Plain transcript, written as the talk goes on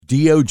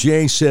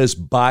DOJ says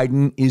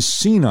Biden is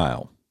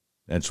senile.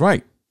 That's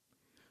right.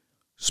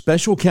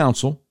 Special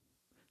counsel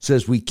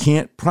says we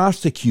can't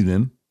prosecute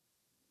him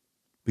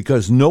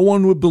because no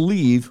one would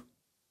believe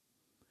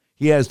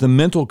he has the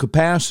mental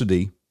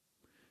capacity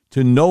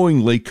to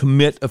knowingly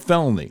commit a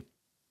felony.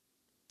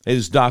 It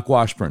is Doc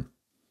Washburn.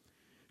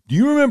 Do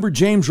you remember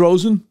James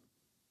Rosen?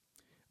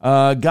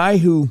 A guy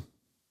who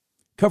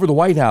covered the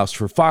White House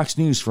for Fox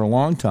News for a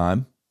long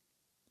time.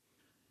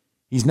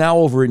 He's now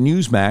over at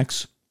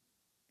Newsmax.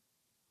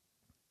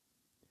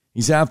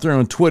 He's out there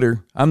on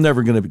Twitter. I'm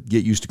never going to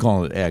get used to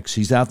calling it X.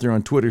 He's out there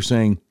on Twitter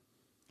saying,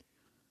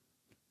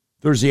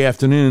 Thursday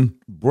afternoon,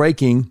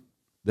 breaking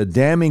the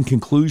damning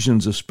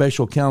conclusions of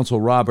special counsel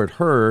Robert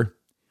Hur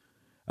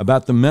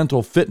about the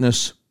mental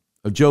fitness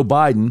of Joe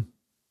Biden.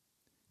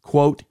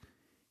 Quote,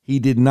 he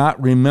did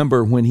not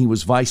remember when he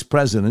was vice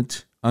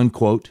president,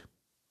 unquote,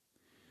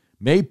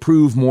 may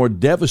prove more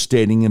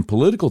devastating in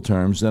political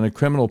terms than a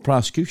criminal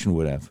prosecution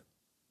would have.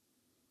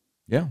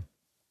 Yeah.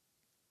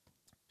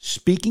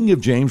 Speaking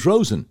of James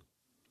Rosen,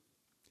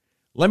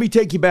 let me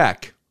take you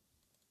back.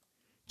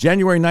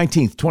 January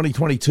 19th,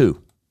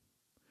 2022,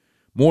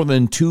 more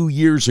than 2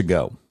 years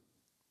ago,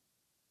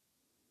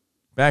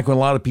 back when a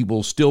lot of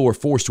people still were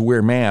forced to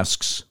wear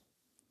masks.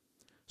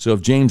 So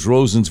if James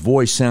Rosen's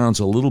voice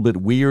sounds a little bit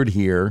weird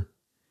here,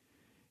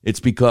 it's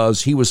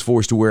because he was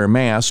forced to wear a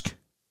mask,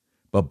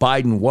 but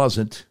Biden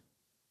wasn't.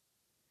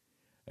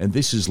 And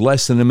this is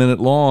less than a minute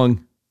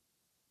long.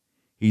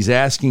 He's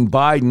asking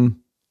Biden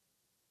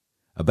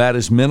about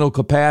his mental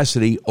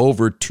capacity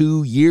over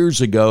 2 years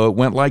ago. It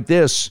went like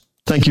this.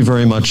 Thank you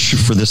very much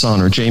for this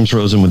honor. James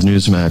Rosen with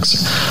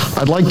Newsmax.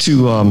 I'd like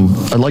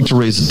to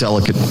raise a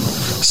delicate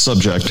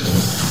subject,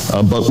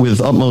 but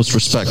with utmost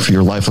respect for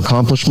your life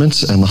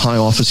accomplishments and the high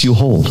office you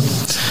hold.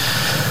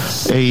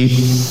 A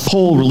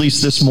poll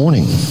released this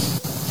morning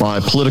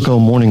by Politico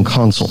Morning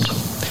Consult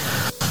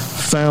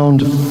found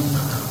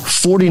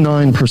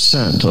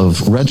 49%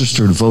 of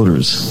registered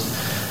voters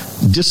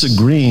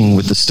disagreeing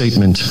with the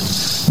statement,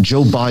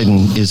 Joe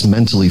Biden is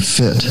mentally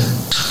fit.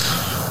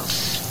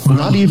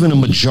 Not even a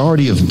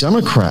majority of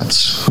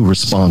Democrats who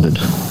responded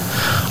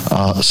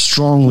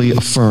strongly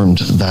affirmed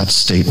that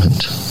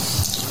statement.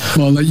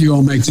 Well, I'll let you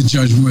all make the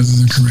judgment whether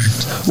they're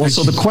correct. Well,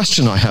 so the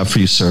question I have for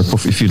you, sir,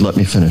 if you'd let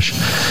me finish,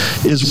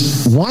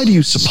 is why do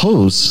you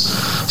suppose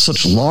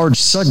such large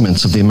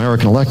segments of the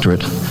American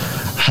electorate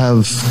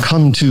have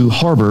come to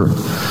harbor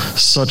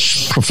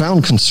such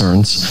profound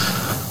concerns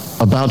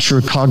about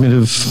your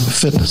cognitive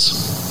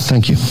fitness?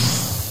 Thank you.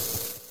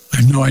 I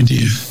have no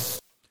idea.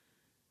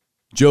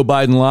 Joe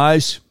Biden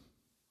lies.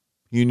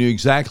 You knew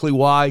exactly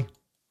why.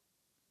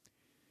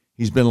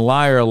 He's been a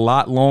liar a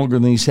lot longer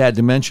than he's had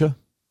dementia.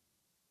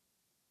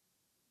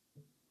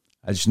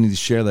 I just need to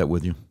share that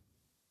with you.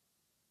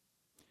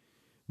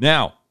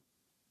 Now,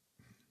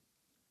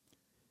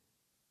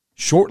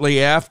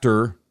 shortly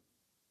after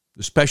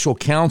the special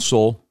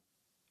counsel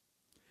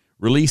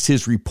released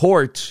his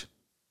report,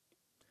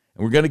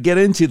 and we're going to get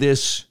into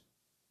this,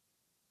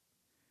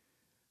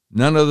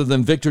 none other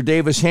than Victor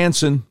Davis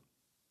Hanson,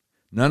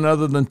 none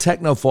other than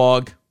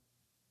Technofog,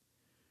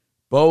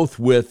 both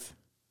with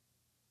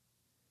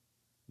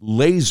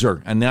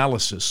laser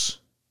analysis.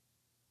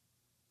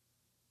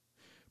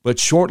 But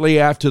shortly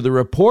after the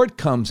report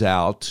comes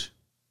out,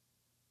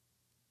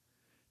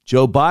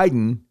 Joe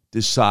Biden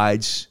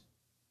decides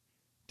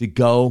to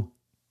go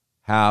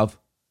have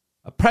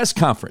a press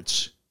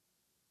conference.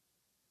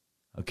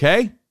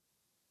 Okay?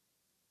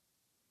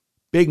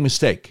 Big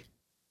mistake.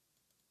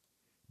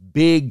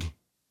 Big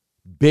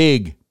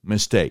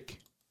mistake.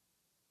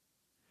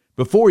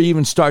 Before he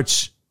even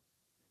starts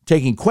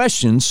taking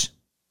questions,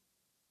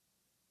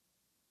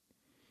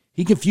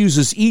 he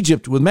confuses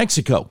Egypt with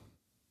Mexico.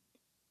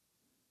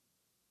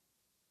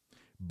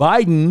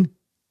 Biden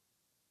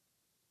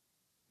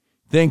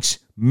thinks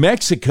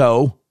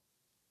Mexico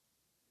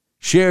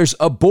shares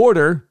a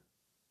border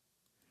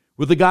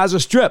with the Gaza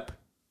Strip.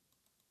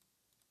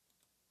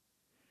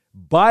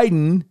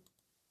 Biden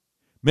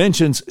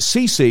mentions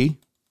Sisi,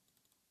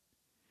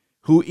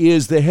 who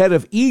is the head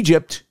of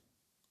Egypt,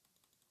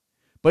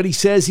 but he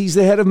says he's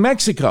the head of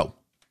Mexico.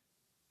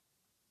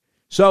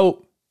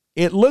 So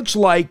it looks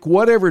like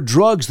whatever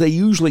drugs they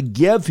usually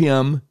give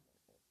him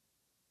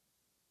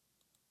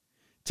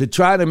to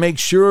try to make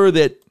sure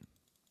that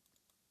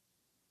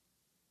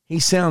he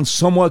sounds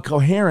somewhat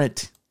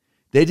coherent,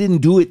 they didn't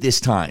do it this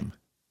time.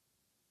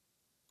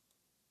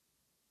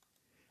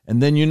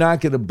 And then you're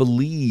not going to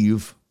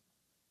believe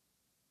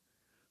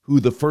who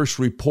the first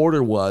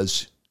reporter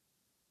was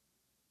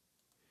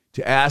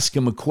to ask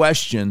him a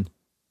question,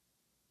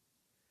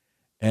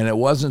 and it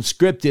wasn't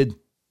scripted,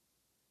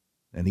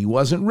 and he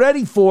wasn't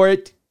ready for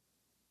it.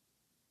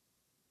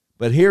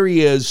 But here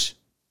he is,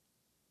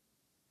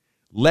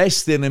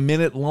 less than a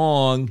minute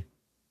long,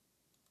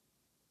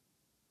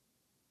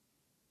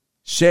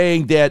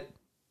 saying that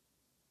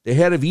the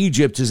head of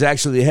Egypt is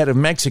actually the head of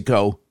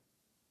Mexico,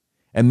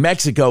 and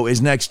Mexico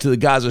is next to the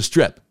Gaza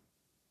Strip.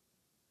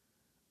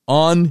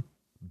 Unbelievable.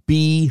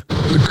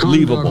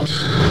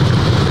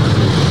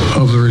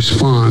 of the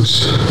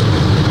response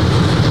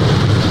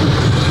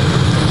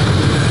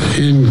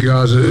in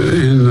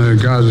the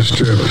Gaza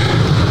Strip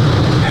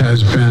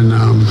has been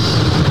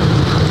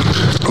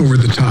over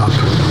the top.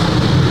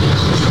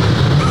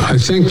 I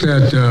think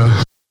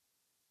that...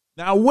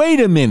 Now, wait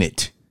a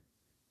minute.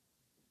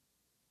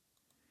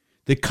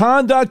 The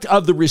conduct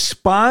of the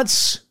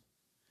response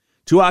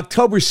to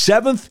October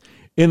 7th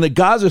in the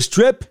Gaza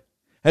Strip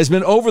has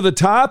been over the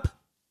top?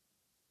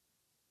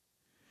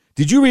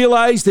 Did you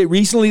realize that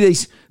recently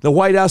the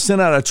White House sent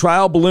out a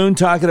trial balloon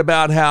talking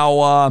about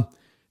how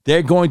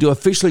they're going to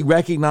officially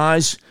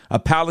recognize a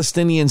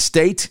Palestinian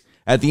state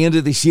at the end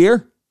of this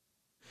year?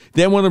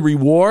 They want to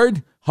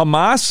reward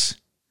Hamas.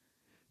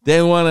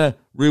 They want to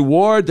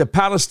reward the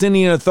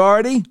Palestinian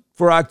Authority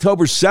for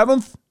October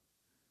 7th.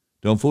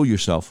 Don't fool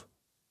yourself.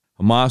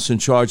 Hamas in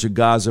charge of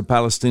Gaza,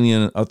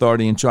 Palestinian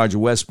Authority in charge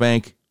of West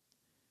Bank.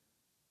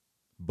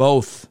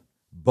 Both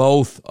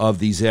of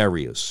these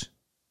areas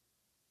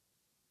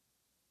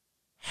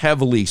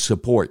heavily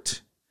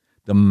support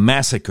the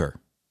massacre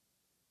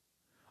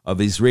of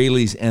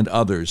Israelis and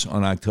others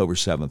on October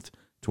 7th,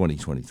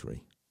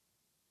 2023.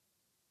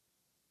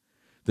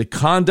 The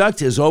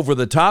conduct is over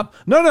the top.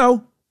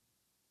 No.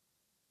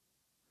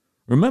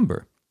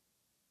 Remember,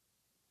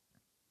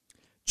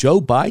 Joe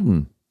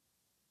Biden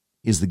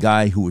is the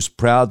guy who was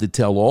proud to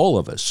tell all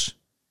of us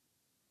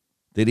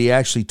that he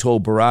actually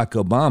told Barack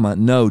Obama,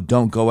 no,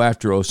 don't go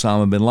after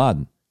Osama bin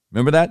Laden.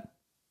 Remember that?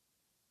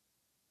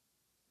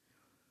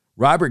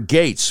 Robert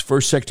Gates,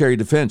 first Secretary of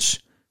Defense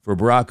for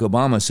Barack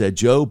Obama, said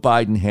Joe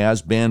Biden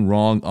has been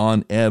wrong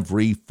on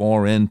every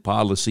foreign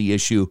policy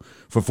issue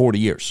for 40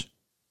 years.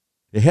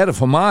 The head of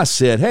Hamas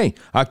said, hey,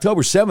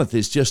 October 7th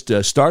is just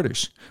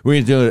starters. We're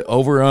going to do it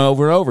over and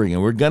over and over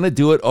again. We're going to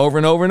do it over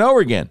and over and over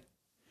again.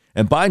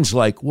 And Biden's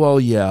like,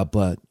 well, yeah,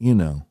 but,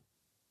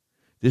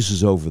 this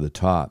is over the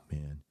top,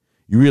 man.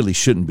 You really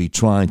shouldn't be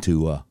trying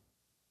to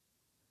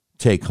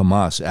take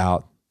Hamas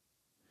out.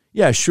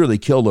 Yeah, sure, they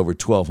killed over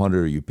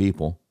 1,200 of you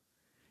people.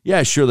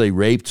 Yeah, sure, they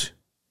raped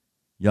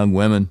young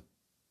women,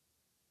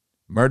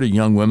 murdered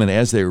young women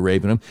as they were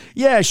raping them.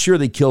 Yeah, sure,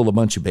 they killed a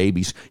bunch of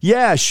babies.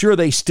 Yeah, sure,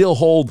 they still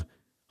hold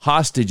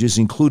hostages,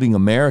 including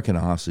American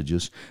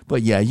hostages.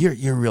 But yeah,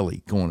 you're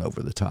really going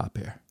over the top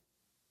here.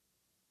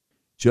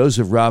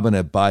 Joseph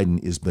Robinette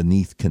Biden is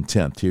beneath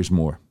contempt. Here's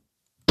more.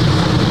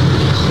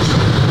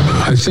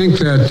 I think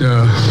that,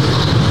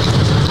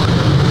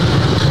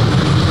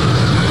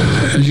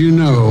 as you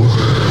know,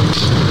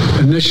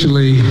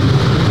 initially,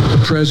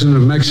 the president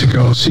of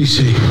Mexico,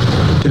 Sisi,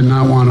 did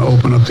not want to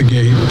open up the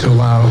gate to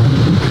allow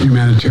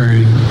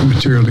humanitarian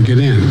material to get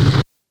in.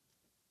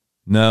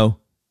 No,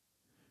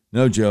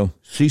 Joe.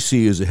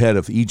 Sisi is the head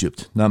of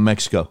Egypt, not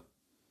Mexico.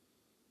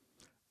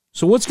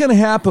 So what's going to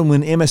happen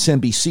when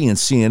MSNBC and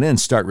CNN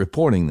start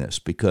reporting this?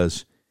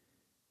 Because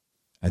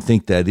I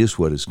think that is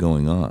what is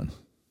going on.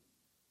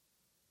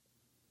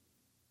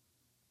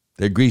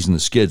 They're greasing the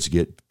skids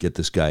to get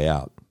this guy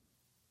out.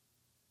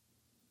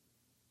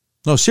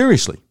 No,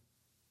 seriously.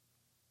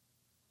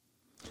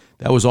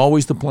 That was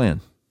always the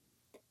plan.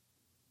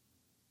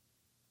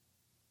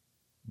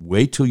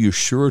 Wait till you're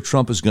sure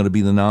Trump is going to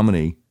be the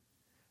nominee,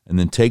 and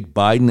then take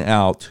Biden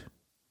out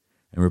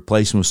and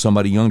replace him with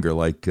somebody younger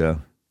like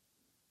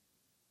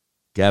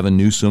Gavin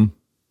Newsom.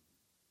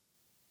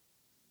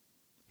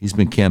 He's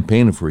been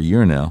campaigning for a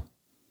year now.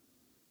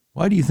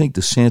 Why do you think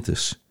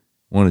DeSantis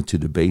wanted to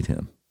debate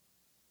him?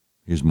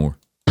 Here's more.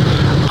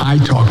 I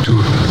talked to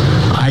him.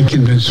 I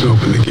convinced him to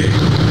open the gate.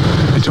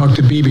 I talked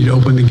to Bibi to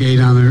open the gate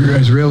on the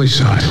Israeli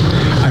side.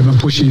 I've been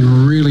pushing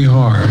really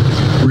hard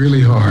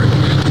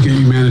to get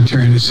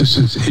humanitarian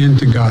assistance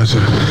into Gaza.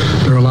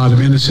 There are a lot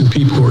of innocent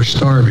people who are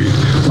starving,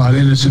 a lot of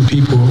innocent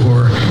people who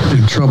are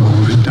in trouble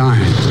and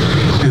dying,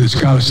 and it's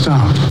got to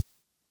stop.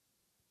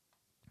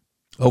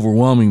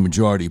 Overwhelming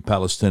majority of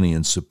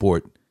Palestinians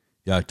support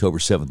the October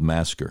 7th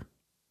massacre.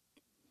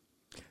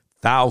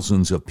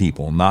 Thousands of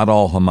people, not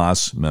all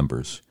Hamas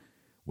members,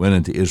 went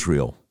into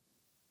Israel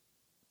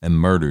and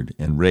murdered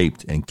and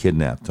raped and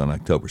kidnapped on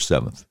October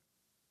 7th.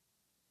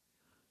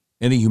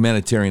 Any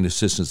humanitarian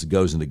assistance that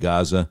goes into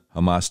Gaza,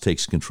 Hamas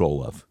takes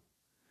control of.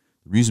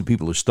 The reason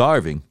people are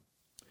starving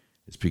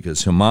is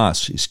because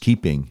Hamas is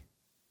keeping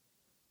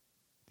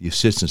the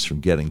assistance from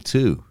getting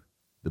to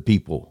the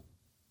people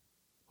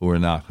who are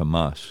not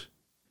Hamas.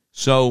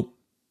 So,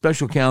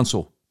 Special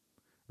Counsel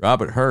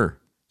Robert Hur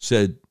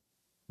said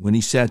when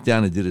he sat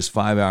down and did his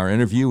 5-hour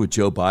interview with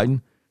Joe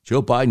Biden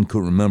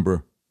couldn't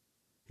remember.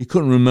 He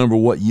couldn't remember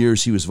what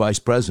years he was vice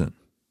president.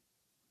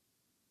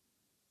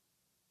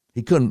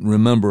 He couldn't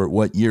remember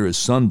what year his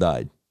son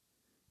died.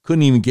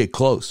 Couldn't even get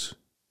close.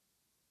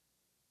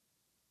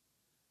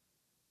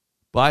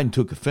 Biden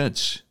took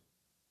offense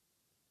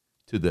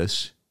to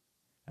this,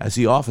 as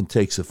he often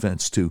takes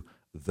offense to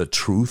the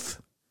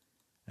truth.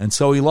 And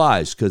so he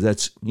lies, because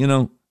that's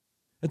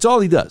all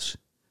he does.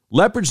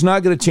 Leopard's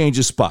not going to change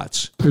his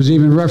spots. There's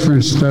even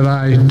reference that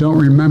I don't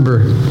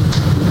remember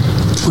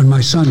when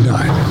my son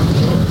died.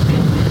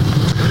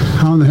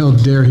 How in the hell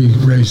dare he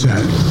raise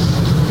that?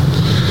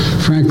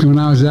 Frankly, when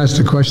I was asked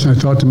the question, I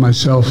thought to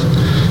myself,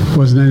 it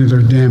wasn't any of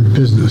their damn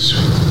business.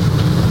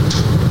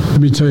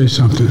 Let me tell you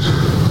something.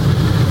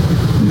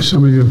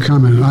 Some of you have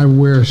commented, I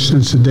wear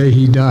since the day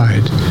he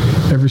died,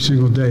 every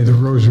single day, the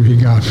rosary he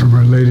got from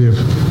Our Lady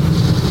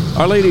of...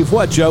 Our Lady of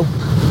what, Joe?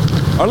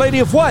 Our Lady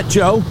of what,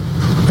 Joe?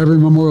 Every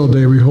Memorial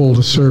Day we hold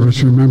a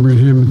service remembering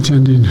him,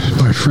 attended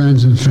by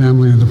friends and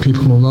family and the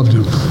people who loved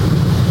him.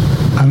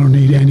 I don't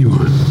need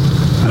anyone.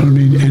 I don't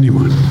need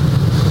anyone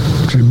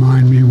to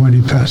remind me when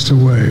he passed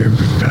away or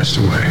passed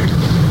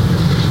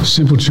away.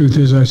 Simple truth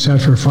is I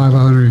sat for 5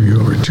 hours of you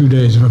over 2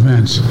 days of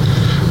events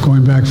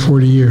going back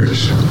 40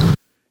 years.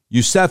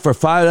 You sat for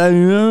 5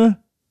 hours?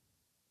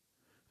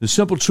 The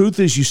simple truth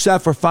is you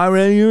sat for 5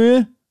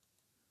 hours?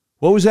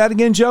 What was that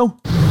again, Joe?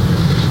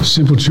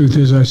 Simple truth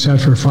is I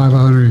sat for 5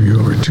 hours of you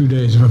over 2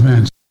 days of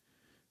events.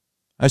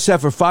 I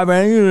sat for 5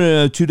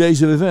 hours, 2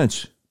 days of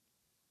events.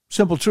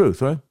 Simple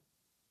truth, right?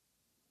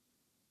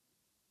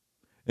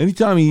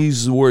 Anytime he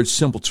uses the word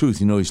simple truth,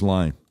 you know he's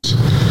lying.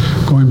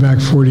 Going back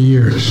 40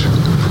 years.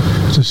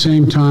 At the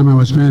same time, I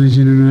was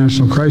managing an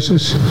international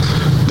crisis.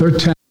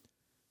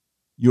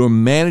 You're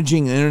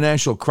managing an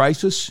international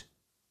crisis?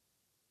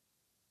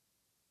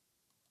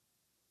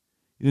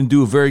 You didn't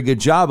do a very good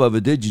job of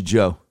it, did you,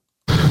 Joe?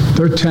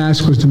 Their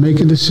task was to make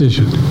a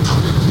decision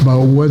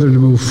about whether to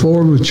move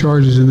forward with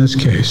charges in this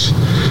case.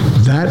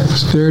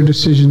 That's their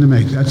decision to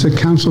make. That's the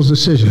counsel's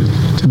decision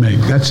to make.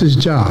 That's his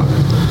job.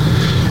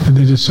 And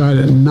they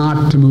decided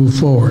not to move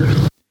forward.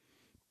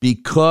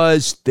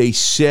 Because they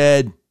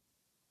said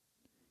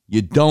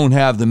you don't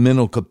have the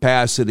mental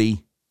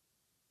capacity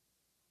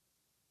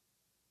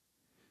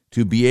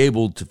to be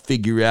able to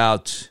figure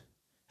out,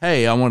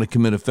 hey, I want to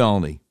commit a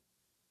felony,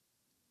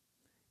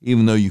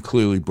 even though you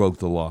clearly broke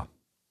the law.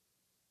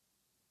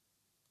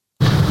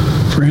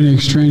 For any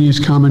extraneous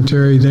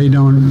commentary, they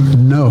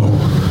don't know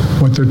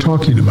what they're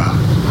talking about.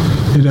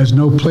 It has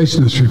no place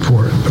in this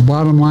report. The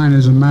bottom line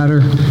is the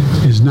matter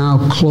is now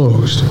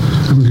closed.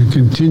 I'm going to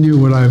continue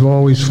what I've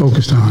always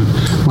focused on,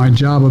 my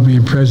job of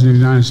being President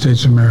of the United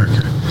States of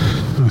America.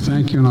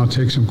 Thank you, and I'll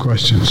take some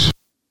questions.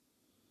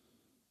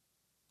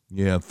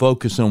 Yeah,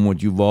 focus on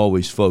what you've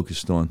always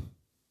focused on.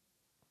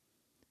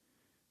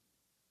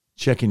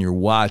 Checking your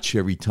watch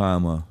every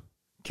time a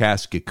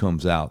casket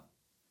comes out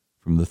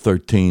from the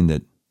 13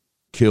 that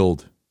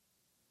killed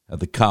at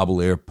the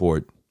Kabul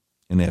airport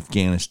in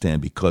Afghanistan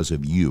because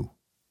of you.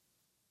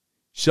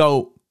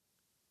 So,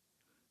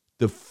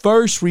 the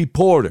first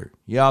reporter,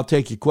 I'll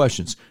take your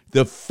questions.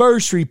 The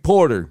first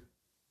reporter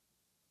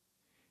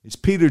is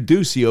Peter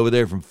Doocy over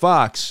there from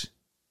Fox.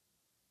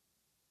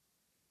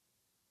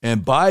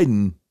 And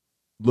Biden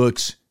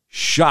looks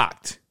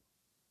shocked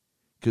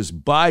because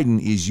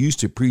Biden is used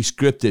to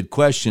pre-scripted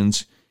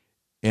questions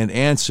and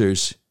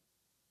answers,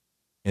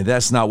 and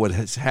that's not what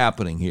is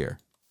happening here.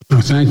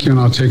 Thank you, and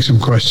I'll take some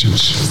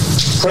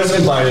questions.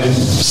 President Biden,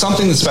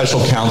 something the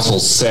special counsel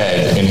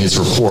said in his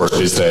report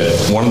is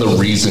that one of the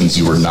reasons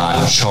you were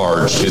not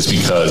charged is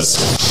because,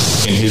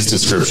 in his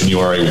description, you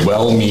are a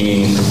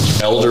well-meaning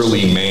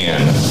elderly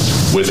man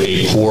with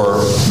a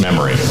poor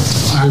memory.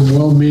 I'm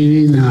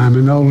well-meaning, and I'm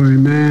an elderly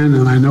man,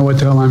 and I know what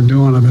the hell I'm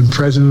doing. I've been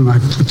president. I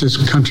put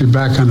this country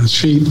back on its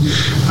feet.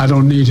 I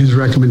don't need his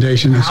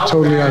recommendation. It's How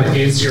totally bad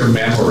is your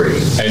memory,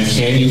 and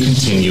can you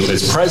continue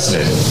as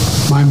president?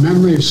 My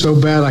memory is so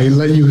bad, I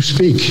let you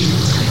speak.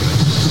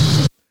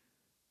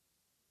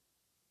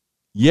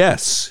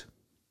 Yes.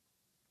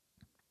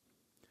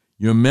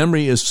 Your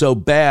memory is so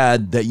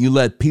bad that you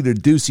let Peter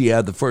Doocy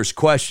have the first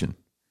question.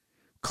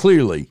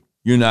 Clearly,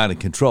 you're not in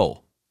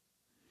control.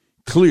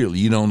 Clearly,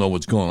 you don't know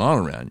what's going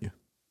on around you.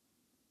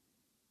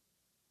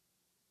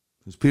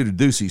 Because Peter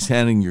Doocy's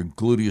handing your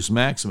gluteus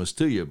maximus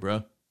to you,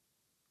 bro.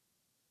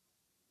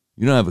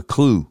 You don't have a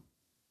clue.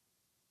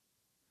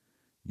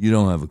 You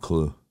don't have a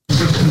clue.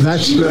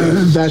 That's your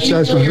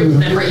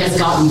memory has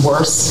gotten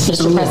worse,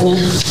 Mr.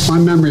 President? My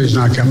memory is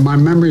not good. My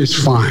memory is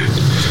fine.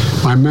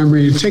 My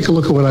memory, take a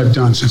look at what I've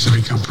done since I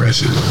become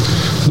president.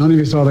 None of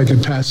you thought I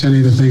could pass any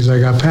of the things I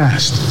got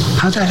passed.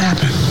 How'd that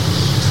happen?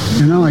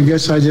 I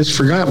guess I just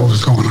forgot what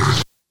was going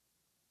on.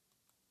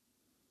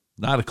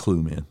 Not a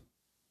clue, man.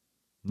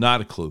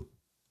 Not a clue.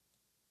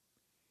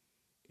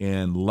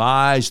 And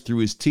lies through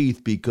his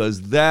teeth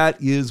because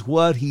that is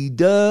what he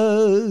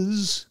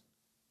does.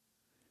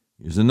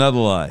 Here's another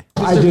lie.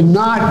 I did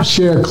not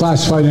share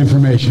classified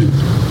information.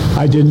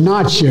 I did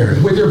not share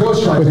it. With your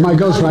ghostwriter? With my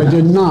ghostwriter. I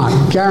did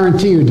not.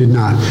 Guarantee you did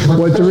not.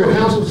 What the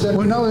counsel said?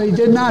 Well, no, they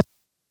did not.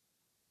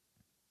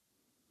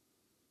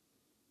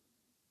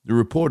 The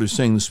reporter's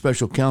saying the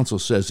special counsel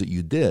says that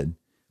you did.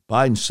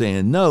 Biden's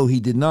saying, no, he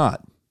did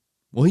not.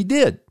 Well, he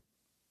did.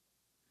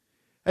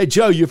 Hey,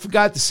 Joe, you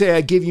forgot to say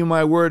I give you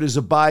my word as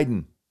a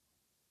Biden.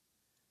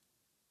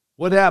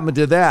 What happened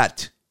to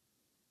that?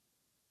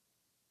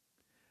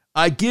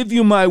 I give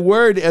you my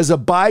word as a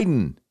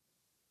Biden.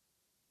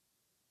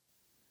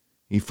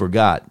 He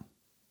forgot.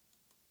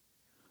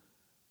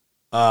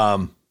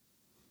 I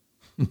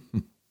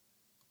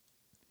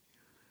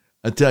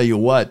tell you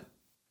what.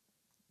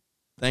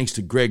 Thanks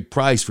to Greg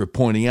Price for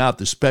pointing out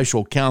the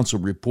special counsel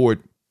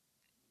report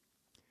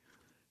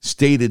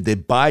stated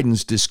that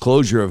Biden's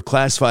disclosure of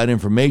classified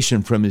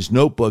information from his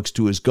notebooks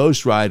to his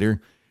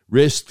ghostwriter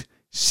risked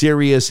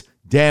serious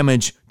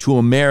damage to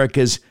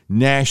America's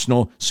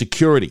national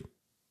security. It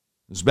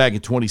was back in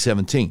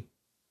 2017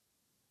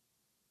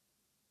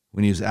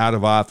 when he was out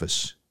of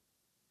office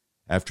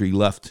after he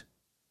left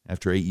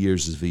after 8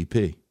 years as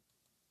VP.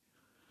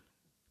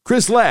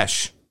 Chris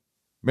Lash,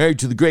 married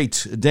to the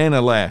great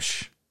Dana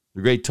Lash,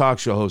 the great talk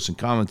show host and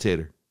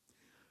commentator.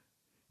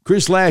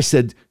 Chris Lash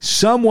said,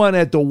 someone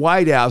at the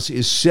White House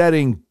is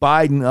setting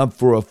Biden up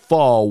for a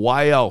fall.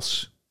 Why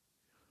else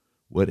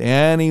would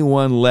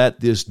anyone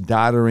let this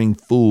doddering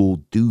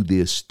fool do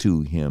this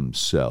to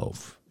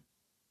himself?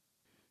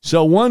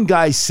 So one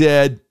guy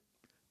said,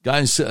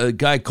 a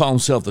guy called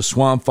himself the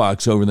Swamp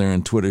Fox over there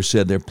on Twitter,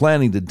 said they're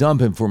planning to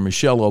dump him for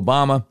Michelle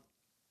Obama.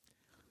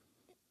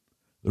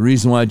 The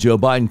reason why Joe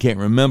Biden can't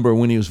remember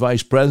when he was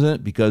vice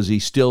president, because he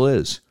still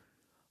is.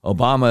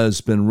 Obama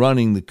has been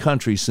running the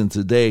country since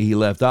the day he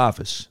left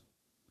office.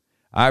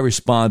 I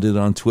responded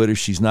on Twitter,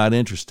 she's not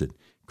interested.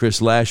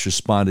 Chris Lash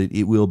responded,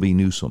 it will be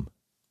Newsom.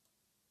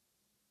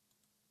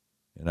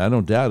 And I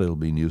don't doubt it'll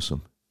be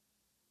Newsom.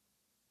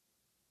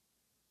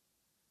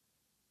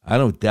 I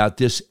don't doubt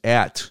this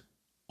at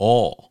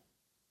all.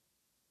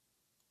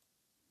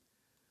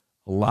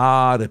 A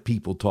lot of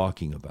people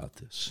talking about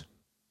this.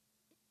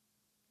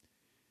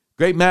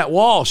 Great Matt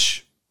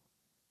Walsh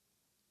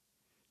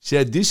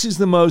said, this is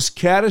the most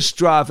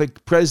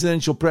catastrophic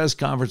presidential press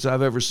conference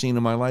I've ever seen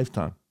in my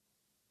lifetime.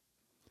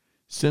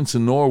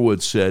 Stinson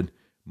Norwood said,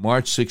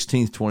 March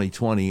 16th,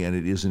 2020, and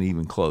it isn't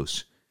even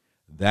close.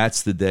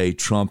 That's the day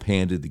Trump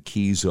handed the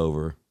keys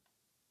over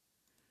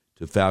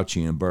to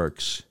Fauci and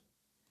Birx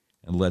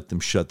and let them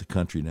shut the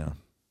country down.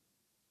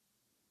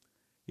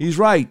 He's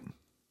right.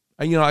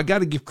 I got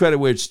to give credit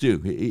where it's due.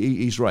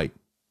 He's right.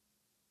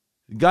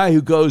 The guy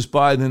who goes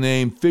by the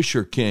name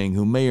Fisher King,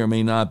 who may or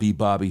may not be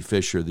Bobby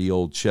Fischer, the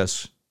old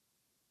chess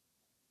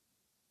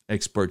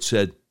expert,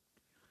 said,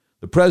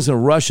 the president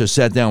of Russia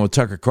sat down with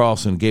Tucker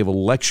Carlson and gave a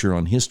lecture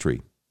on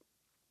history,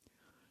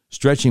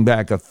 stretching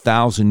back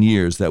 1,000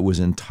 years that was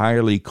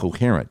entirely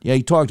coherent. Yeah,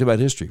 he talked about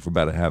history for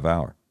about a half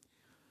hour.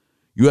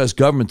 U.S.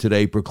 government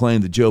today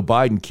proclaimed that Joe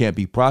Biden can't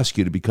be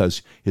prosecuted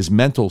because his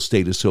mental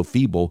state is so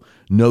feeble,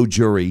 no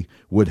jury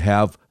would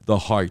have the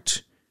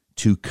heart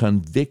to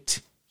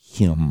convict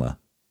him.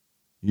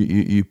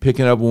 You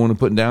picking up what I'm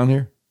putting down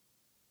here?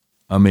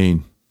 I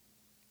mean,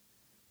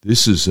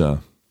 this is, I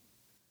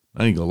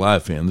ain't gonna lie,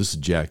 fam, this is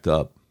jacked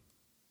up.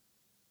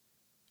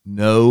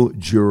 No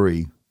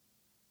jury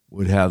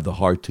would have the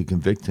heart to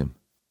convict him.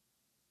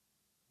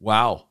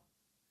 Wow.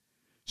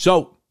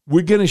 So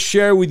we're going to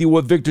share with you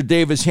what Victor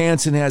Davis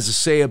Hanson has to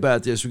say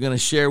about this. We're going to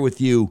share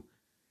with you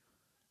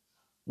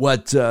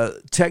what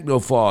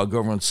Technofog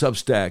over on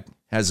Substack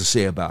has to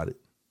say about it.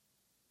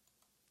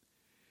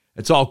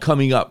 It's all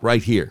coming up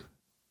right here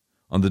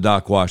on the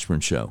Doc Washburn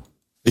Show.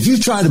 If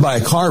you've tried to buy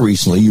a car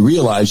recently, you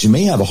realize you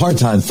may have a hard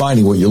time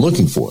finding what you're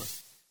looking for.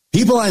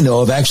 People I know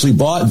have actually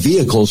bought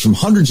vehicles from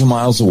hundreds of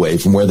miles away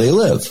from where they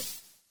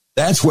live.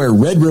 That's where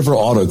Red River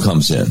Auto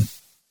comes in.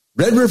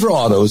 Red River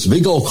Auto is a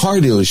big old car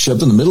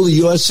dealership in the middle of the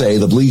USA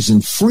that believes in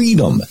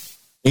freedom,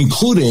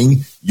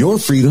 including your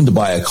freedom to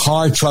buy a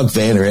car, truck,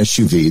 van, or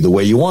SUV the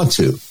way you want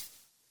to.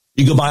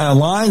 You can buy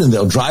online and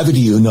they'll drive it to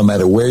you no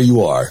matter where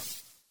you are.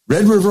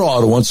 Red River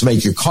Auto wants to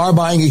make your car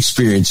buying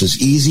experience as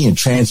easy and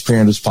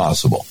transparent as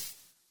possible.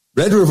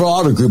 Red River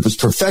Auto Group has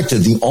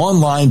perfected the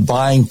online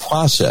buying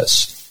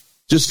process.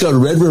 Just go to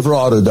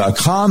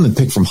redriverauto.com and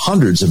pick from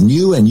hundreds of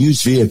new and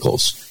used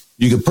vehicles.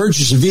 You can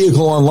purchase a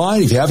vehicle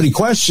online. If you have any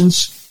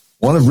questions,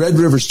 one of Red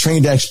River's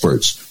trained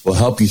experts will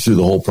help you through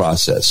the whole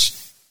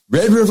process.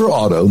 Red River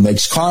Auto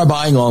makes car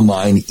buying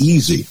online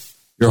easy.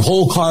 Your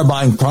whole car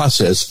buying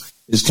process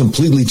is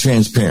completely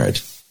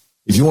transparent.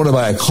 If you want to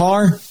buy a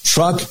car,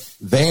 truck,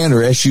 van,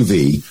 or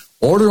SUV,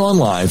 order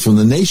online from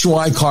the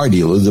nationwide car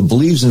dealer that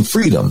believes in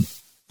freedom.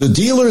 The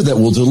dealer that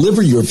will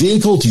deliver your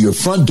vehicle to your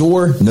front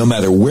door no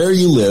matter where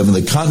you live in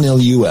the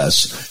continental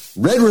U.S.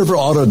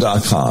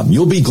 RedRiverAuto.com.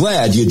 You'll be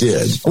glad you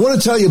did. I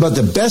want to tell you about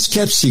the best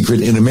kept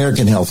secret in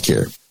American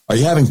healthcare. Are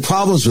you having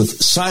problems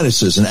with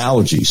sinuses and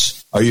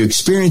allergies? Are you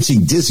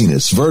experiencing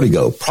dizziness,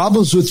 vertigo,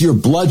 problems with your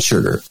blood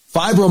sugar,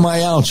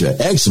 fibromyalgia,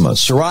 eczema,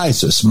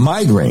 psoriasis,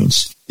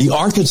 migraines? The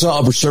Arkansas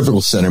Upper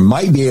Cervical Center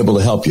might be able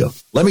to help you.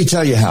 Let me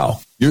tell you how.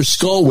 Your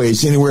skull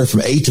weighs anywhere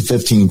from 8 to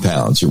 15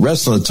 pounds. It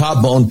rests on the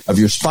top bone of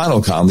your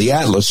spinal column, the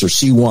atlas or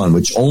C1,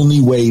 which only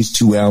weighs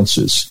 2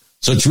 ounces.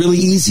 So it's really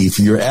easy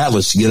for your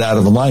atlas to get out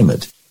of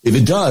alignment. If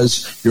it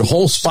does, your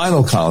whole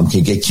spinal column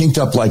can get kinked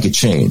up like a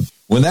chain.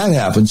 When that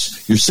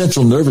happens, your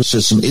central nervous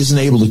system isn't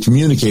able to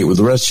communicate with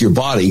the rest of your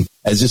body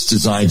as it's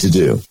designed to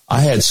do.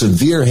 I had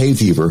severe hay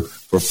fever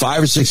for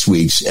 5 or 6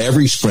 weeks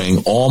every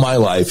spring all my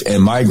life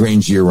and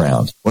migraines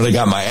year-round. When I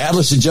got my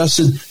atlas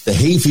adjusted, the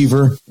hay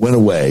fever went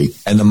away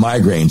and the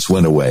migraines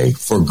went away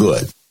for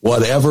good.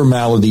 whatever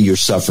malady you're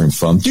suffering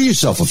from, do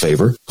yourself a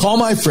favor. Call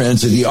my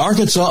friends at the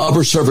Arkansas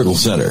Upper Cervical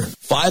Center,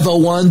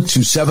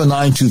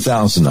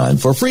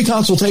 501-279-2009 for a free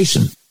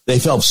consultation.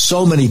 They've helped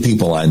so many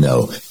people I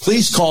know.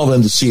 Please call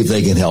them to see if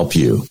they can help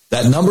you.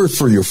 That number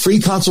for your free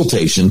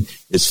consultation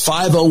is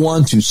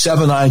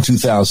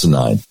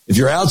 501-279-2009. If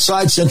you're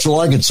outside Central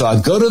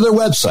Arkansas, go to their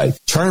website,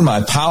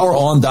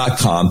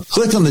 turnmypoweron.com,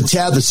 click on the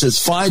tab that says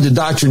find a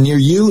doctor near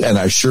you, and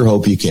I sure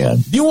hope you can.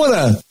 Do you want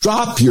to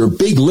drop your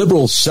big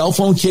liberal cell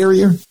phone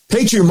carrier?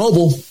 Patriot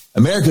Mobile,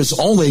 America's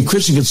only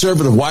Christian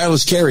conservative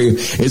wireless carrier,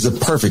 is a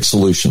perfect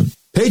solution.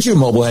 Patriot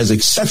Mobile has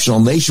exceptional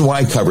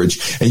nationwide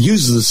coverage and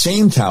uses the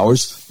same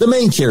towers the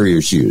main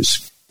carriers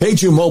use.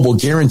 Patriot Mobile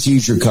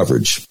guarantees your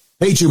coverage.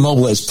 Patriot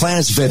Mobile has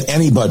plans to fit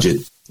any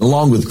budget,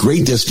 along with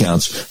great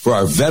discounts for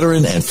our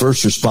veteran and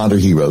first responder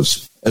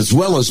heroes, as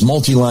well as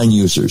multi-line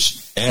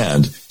users.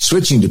 And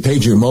switching to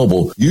Patriot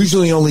Mobile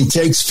usually only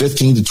takes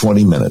 15 to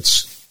 20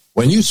 minutes.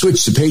 When you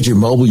switch to Patriot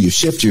Mobile, you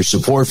shift your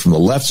support from the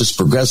leftist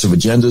progressive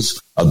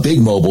agendas of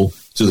Big Mobile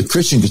to the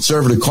Christian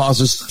conservative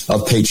causes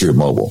of Patriot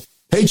Mobile.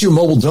 Patriot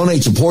Mobile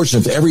donates a portion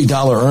of every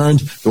dollar earned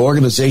to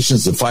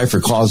organizations that fight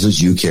for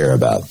causes you care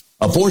about.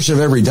 A portion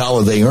of every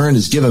dollar they earn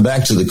is given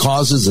back to the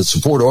causes that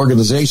support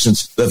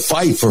organizations that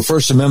fight for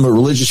First Amendment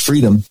religious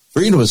freedom,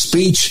 freedom of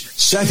speech,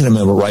 Second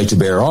Amendment right to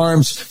bear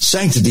arms,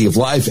 sanctity of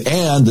life,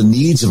 and the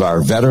needs of our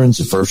veterans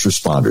and first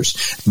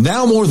responders.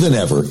 Now more than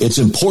ever, it's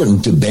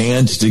important to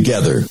band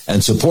together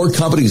and support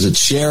companies that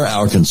share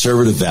our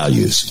conservative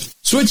values.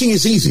 Switching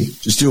is easy.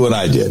 Just do what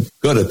I did.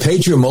 Go to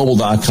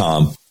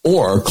patriotmobile.com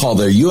or call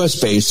their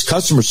U.S.-based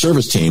customer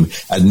service team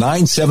at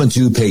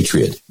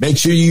 972-PATRIOT. Make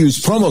sure you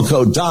use promo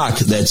code DOC,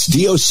 that's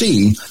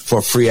DOC,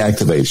 for free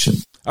activation.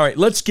 All right,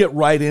 let's get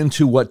right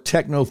into what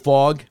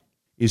Technofog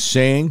is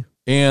saying.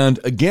 And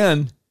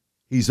again,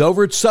 he's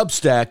over at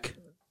Substack,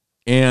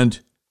 and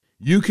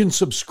you can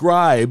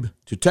subscribe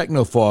to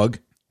Technofog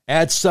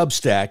at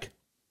Substack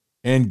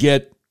and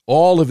get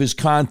all of his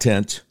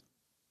content,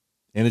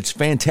 and it's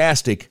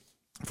fantastic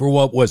for,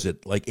 what was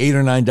it, like $8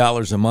 or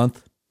 $9 a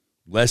month?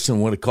 Less than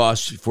what it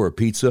costs for a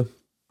pizza.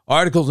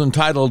 Articles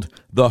entitled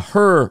The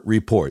Hur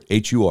Report,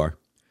 H-U-R.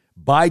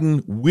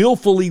 Biden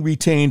willfully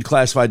retained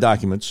classified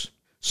documents.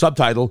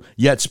 Subtitle,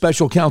 yet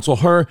special counsel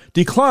Hur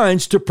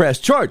declines to press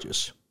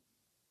charges.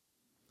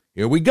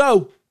 Here we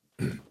go.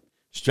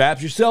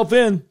 Strap yourself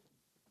in.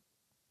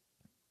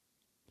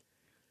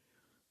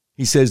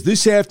 He says,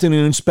 this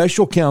afternoon,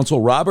 special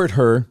counsel Robert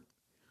Hur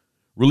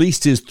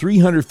released his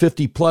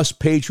 350-plus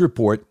page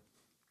report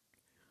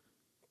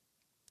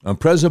on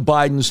President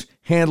Biden's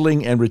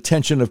handling and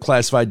retention of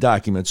classified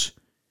documents.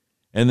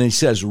 And then he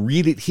says,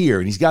 read it here.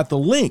 And he's got the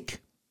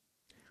link.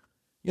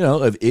 You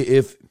know,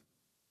 if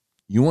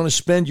you want to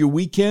spend your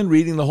weekend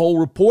reading the whole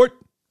report,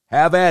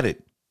 have at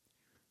it.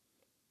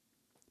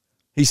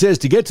 He says,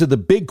 to get to the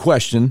big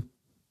question,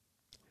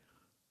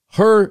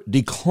 Hur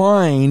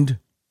declined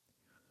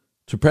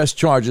to press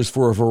charges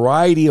for a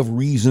variety of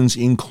reasons,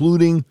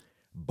 including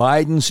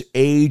Biden's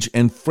age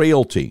and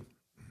frailty.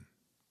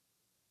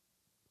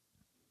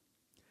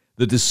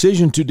 The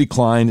decision to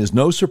decline is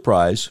no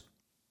surprise,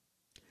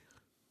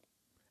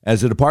 as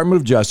the Department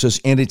of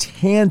Justice and its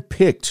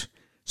hand-picked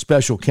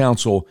special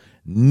counsel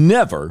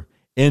never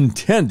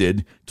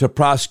intended to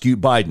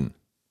prosecute Biden.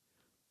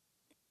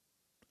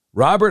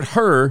 Robert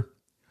Hur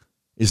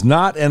is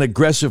not an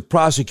aggressive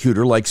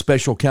prosecutor like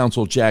special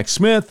counsel Jack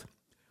Smith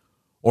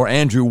or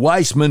Andrew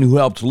Weissman, who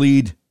helped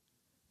lead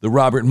the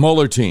Robert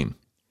Mueller team.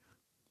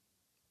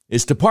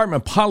 It's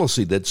department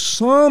policy that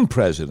some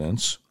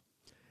presidents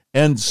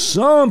and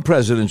some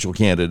presidential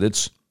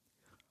candidates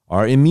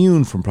are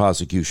immune from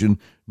prosecution,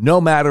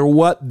 no matter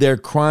what their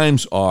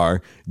crimes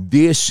are.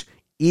 This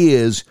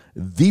is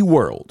the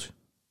world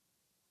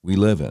we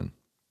live in.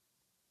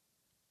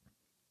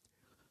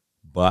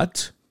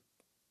 But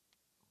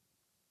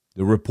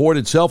the report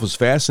itself is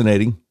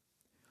fascinating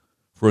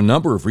for a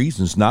number of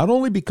reasons, not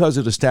only because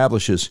it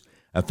establishes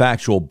a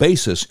factual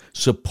basis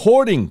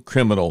supporting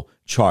criminal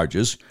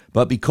charges,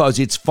 but because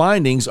its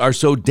findings are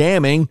so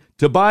damning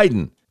to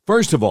Biden.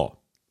 First of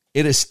all,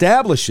 it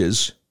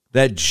establishes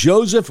that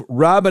Joseph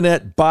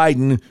Robinette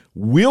Biden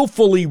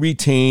willfully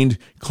retained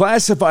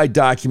classified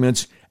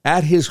documents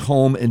at his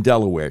home in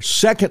Delaware.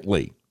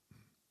 Secondly,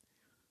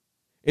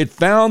 it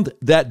found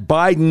that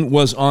Biden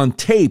was on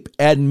tape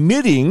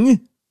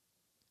admitting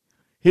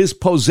his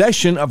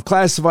possession of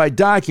classified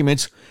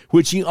documents,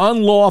 which he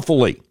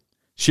unlawfully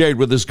shared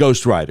with his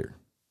ghostwriter.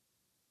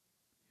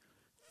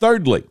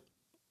 Thirdly,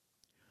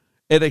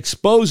 it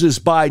exposes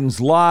Biden's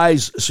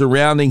lies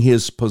surrounding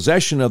his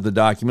possession of the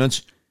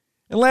documents.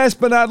 And last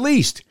but not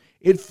least,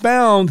 it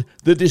found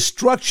the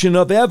destruction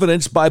of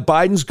evidence by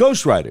Biden's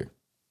ghostwriter.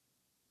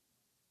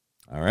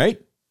 All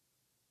right?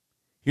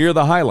 Here are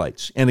the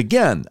highlights. And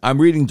again, I'm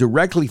reading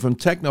directly from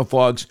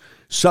Technofog's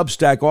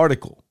Substack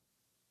article.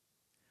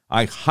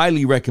 I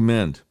highly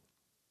recommend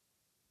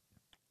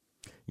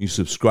you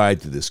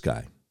subscribe to this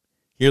guy.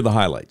 Here are the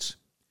highlights.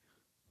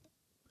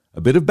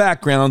 A bit of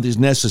background is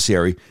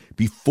necessary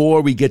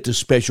before we get to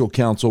special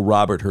counsel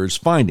Robert Hur's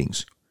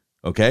findings.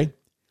 Okay?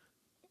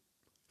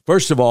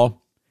 First of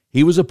all,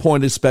 he was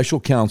appointed special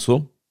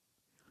counsel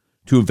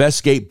to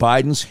investigate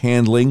Biden's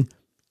handling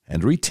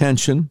and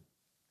retention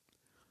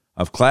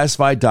of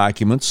classified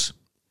documents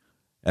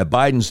at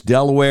Biden's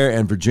Delaware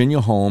and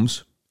Virginia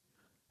homes,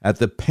 at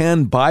the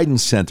Penn Biden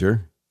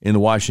Center in the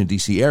Washington,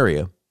 D.C.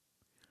 area,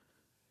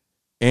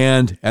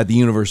 and at the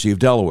University of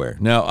Delaware.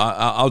 Now,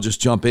 I'll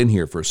just jump in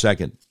here for a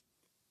second.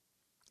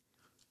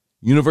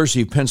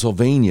 University of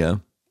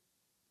Pennsylvania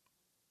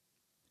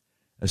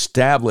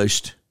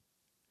established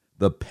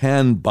the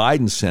Penn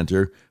Biden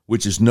Center,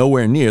 which is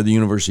nowhere near the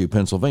University of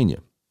Pennsylvania.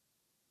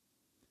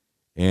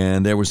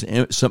 And there was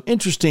some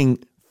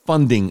interesting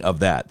funding of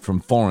that from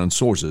foreign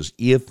sources,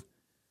 if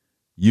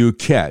you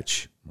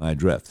catch my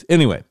drift.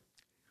 Anyway,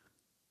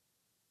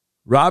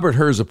 Robert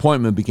Hur's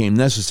appointment became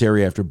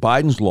necessary after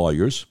Biden's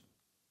lawyers,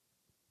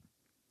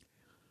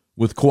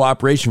 with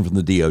cooperation from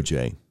the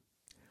DOJ,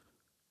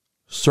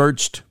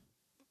 searched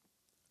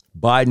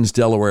Biden's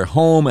Delaware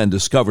home and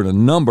discovered a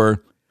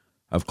number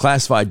of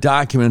classified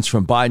documents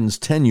from Biden's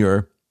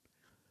tenure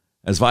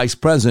as vice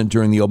president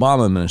during the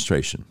Obama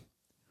administration.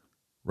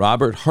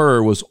 Robert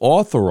Hur was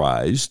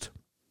authorized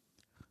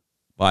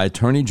by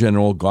Attorney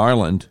General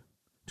Garland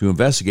to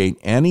investigate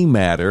any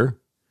matter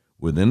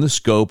within the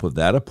scope of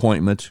that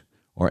appointment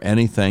or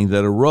anything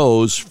that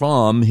arose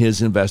from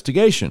his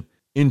investigation.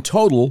 In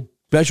total,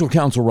 Special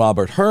Counsel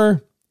Robert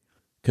Hur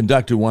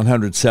conducted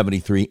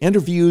 173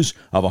 interviews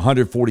of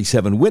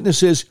 147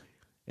 witnesses,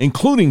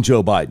 including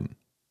Joe Biden.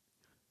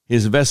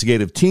 His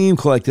investigative team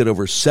collected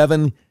over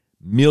 7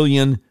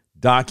 million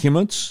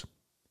documents,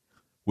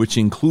 which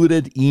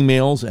included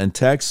emails and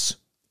texts,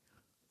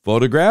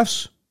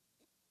 photographs,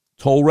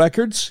 toll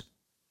records,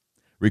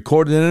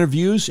 recorded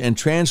interviews and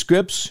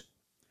transcripts,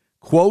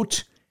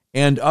 quote,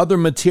 and other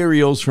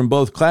materials from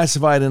both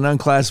classified and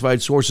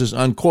unclassified sources,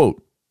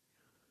 unquote.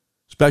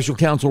 Special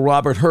Counsel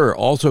Robert Hur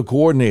also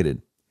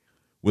coordinated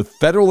with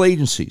federal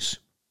agencies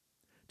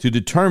to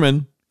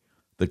determine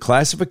the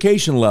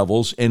classification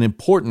levels and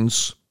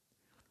importance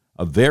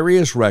of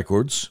various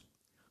records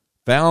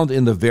found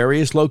in the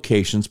various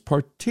locations,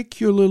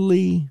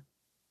 particularly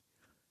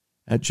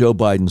at Joe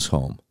Biden's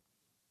home.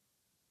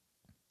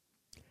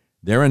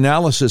 Their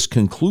analysis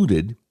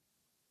concluded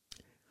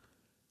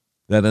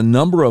that a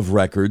number of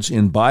records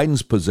in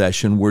Biden's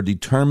possession were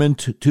determined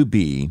to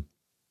be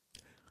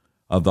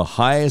of the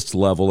highest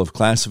level of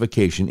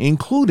classification,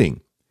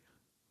 including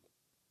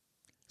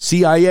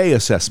CIA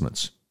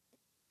assessments,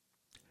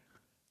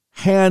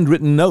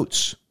 handwritten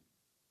notes,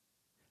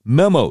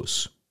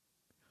 memos,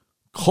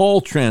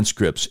 call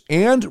transcripts,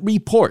 and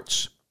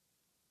reports.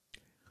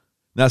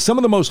 Now, some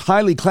of the most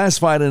highly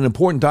classified and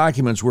important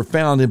documents were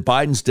found in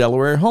Biden's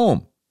Delaware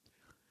home.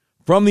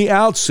 From the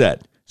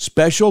outset,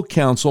 Special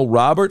Counsel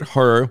Robert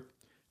Hur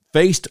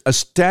faced a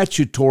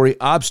statutory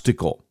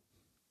obstacle.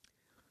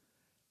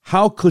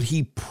 How could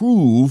he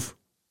prove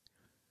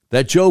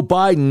that Joe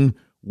Biden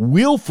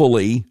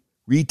willfully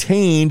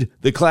retained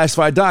the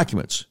classified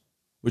documents,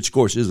 which, of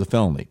course, is a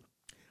felony?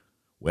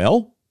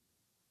 Well,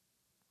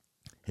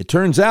 it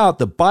turns out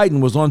that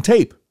Biden was on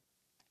tape.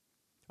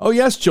 Oh,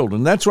 yes,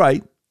 children, that's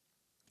right.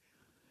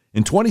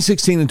 In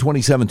 2016 and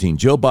 2017,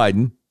 Joe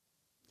Biden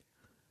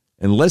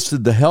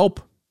enlisted the help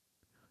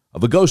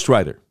of a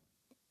ghostwriter,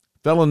 a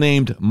fellow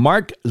named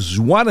Mark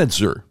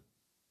Zwanitzer.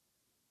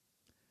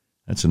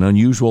 That's an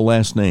unusual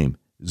last name.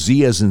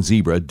 Z as in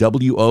zebra,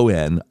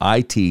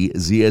 W-O-N-I-T,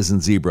 Z as in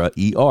zebra,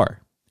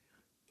 E-R.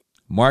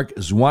 Mark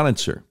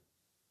Zwanitzer.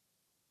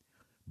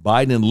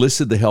 Biden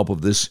enlisted the help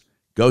of this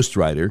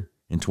ghostwriter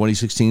in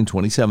 2016 and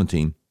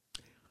 2017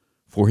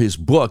 for his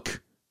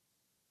book,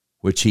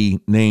 which he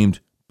named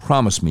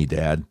Promise Me,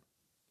 Dad.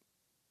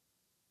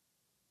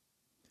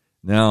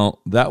 Now,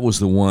 that was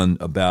the one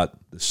about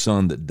the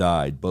son that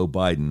died, Beau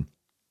Biden,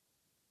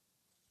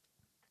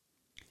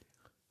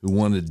 who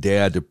wanted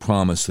Dad to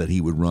promise that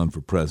he would run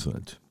for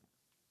president.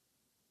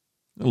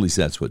 At least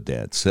that's what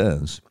Dad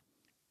says.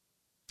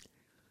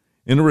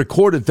 In a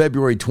recorded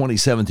February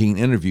 2017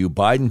 interview,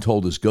 Biden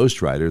told his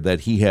ghostwriter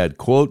that he had,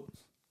 quote,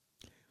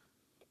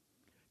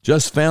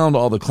 just found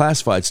all the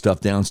classified stuff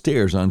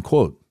downstairs,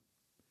 unquote.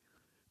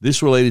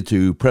 This related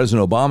to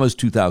President Obama's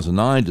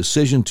 2009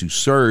 decision to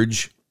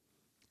surge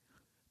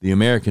the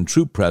American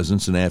troop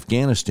presence in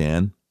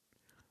Afghanistan,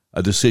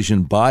 a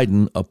decision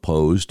Biden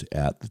opposed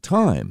at the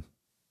time.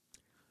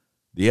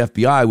 The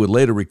FBI would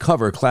later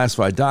recover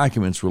classified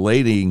documents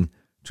relating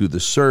to the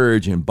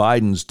surge in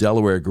Biden's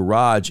Delaware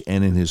garage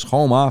and in his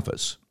home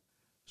office.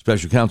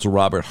 Special Counsel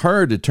Robert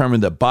Hur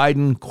determined that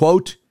Biden,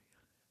 quote,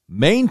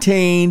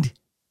 maintained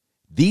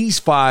these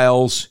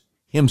files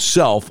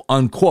himself,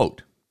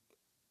 unquote.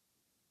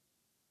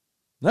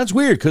 That's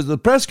weird because at the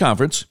press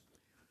conference,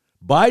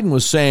 Biden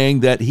was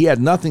saying that he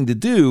had nothing to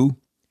do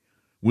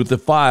with the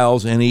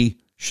files and he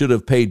should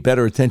have paid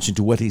better attention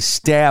to what his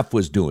staff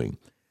was doing.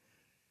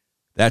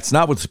 That's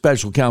not what the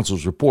special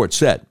counsel's report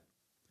said.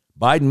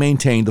 Biden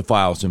maintained the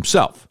files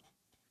himself.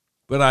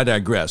 But I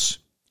digress.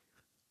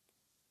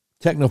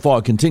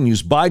 Technofog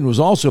continues, Biden was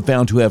also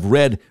found to have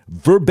read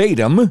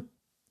verbatim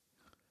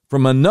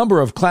from a number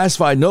of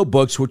classified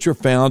notebooks which were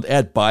found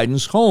at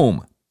Biden's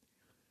home.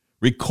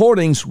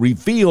 Recordings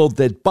revealed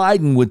that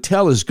Biden would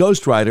tell his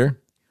ghostwriter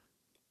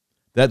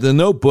that the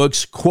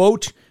notebooks,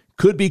 quote,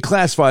 could be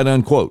classified,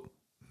 unquote.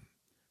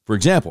 For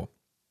example,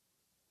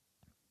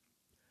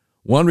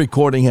 one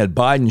recording had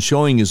Biden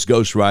showing his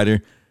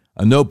ghostwriter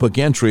a notebook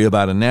entry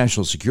about a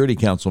National Security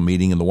Council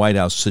meeting in the White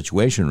House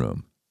Situation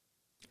Room.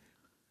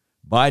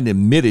 Biden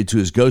admitted to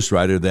his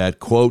ghostwriter that,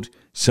 quote,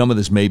 some of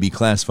this may be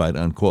classified,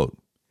 unquote.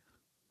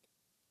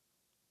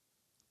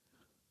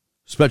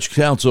 Special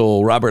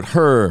Counsel Robert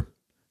Hur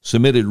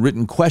submitted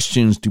written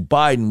questions to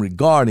Biden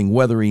regarding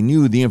whether he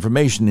knew the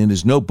information in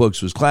his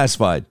notebooks was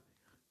classified.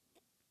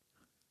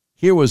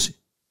 Here was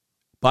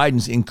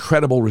Biden's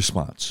incredible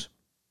response.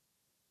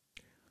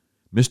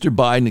 Mr.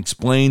 Biden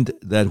explained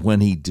that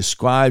when he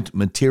described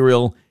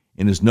material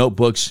in his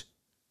notebooks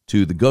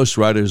to the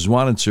ghostwriter's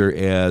monitor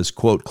as,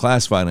 quote,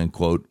 classified,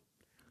 unquote,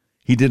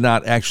 he did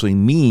not actually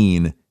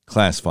mean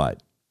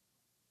classified.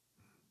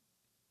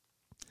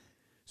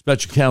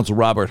 Special Counsel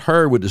Robert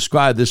Hur would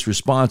describe this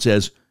response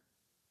as,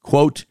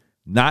 quote,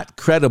 not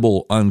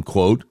credible,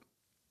 unquote,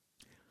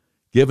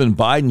 given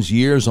Biden's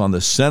years on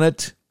the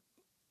Senate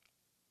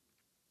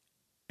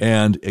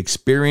and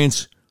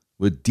experience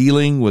with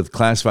dealing with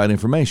classified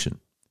information.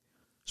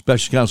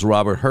 Special Counsel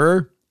Robert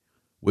Hur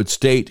would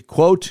state,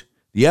 quote,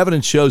 the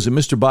evidence shows that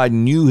Mr.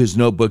 Biden knew his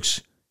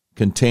notebooks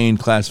contained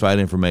classified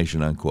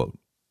information, unquote.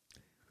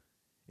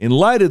 In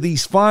light of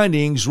these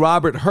findings,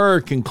 Robert Hur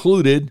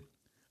concluded,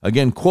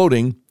 again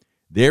quoting,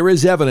 there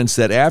is evidence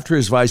that after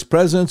his vice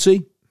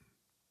presidency,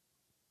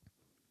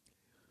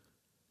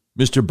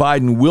 Mr.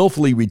 Biden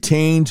willfully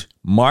retained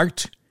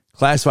marked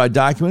classified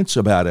documents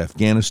about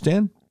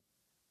Afghanistan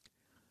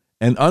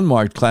and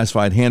unmarked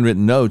classified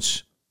handwritten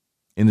notes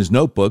in his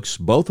notebooks,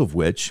 both of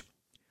which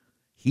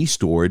he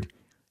stored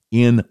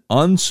in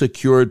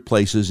unsecured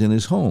places in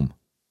his home.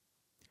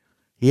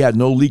 He had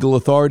no legal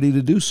authority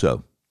to do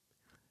so,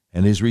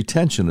 and his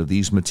retention of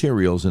these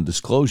materials and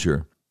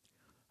disclosure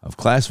of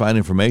classified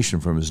information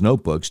from his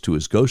notebooks to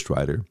his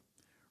ghostwriter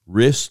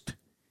risked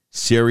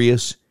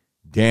serious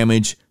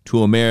damage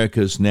to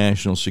America's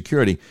national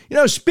security. You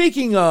know,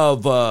 speaking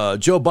of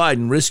Joe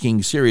Biden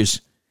risking serious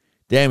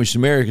damage to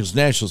America's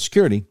national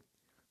security,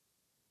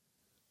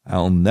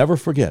 I'll never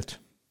forget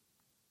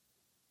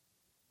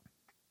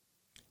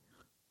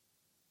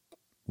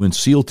when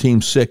SEAL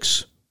Team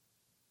 6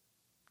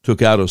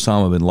 took out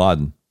Osama bin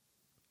Laden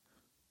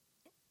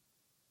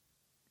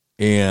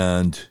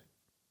and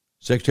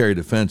Secretary of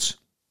Defense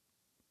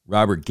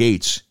Robert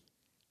Gates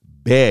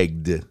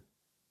begged the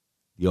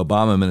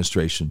Obama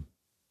administration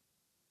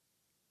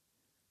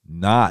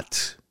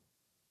not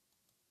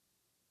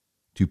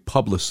to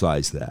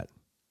publicize that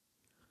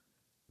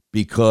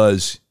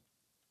because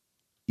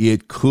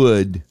it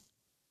could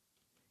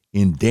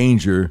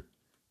endanger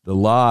the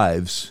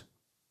lives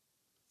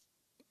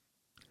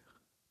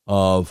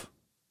of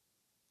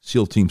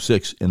SEAL Team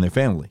 6 and their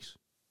families.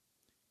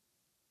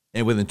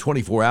 And within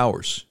 24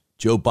 hours,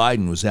 Joe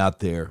Biden was out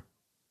there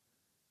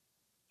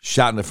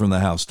shouting it from the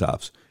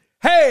housetops.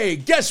 Hey,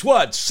 guess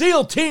what?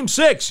 SEAL Team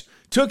 6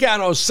 took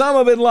out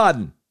Osama bin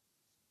Laden.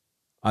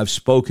 I've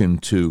spoken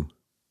to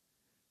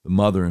the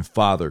mother and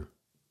father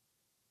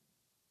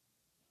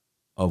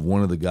of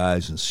one of the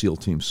guys in SEAL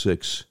Team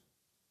 6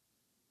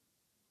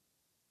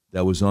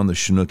 that was on the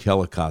Chinook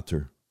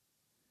helicopter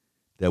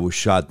that was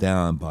shot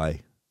down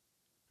by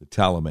the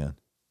Taliban.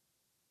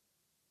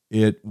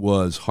 It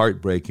was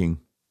heartbreaking.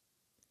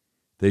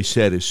 They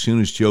said as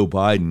soon as Joe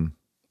Biden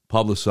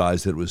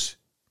publicized that it was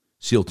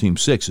SEAL Team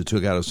 6 that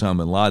took out Osama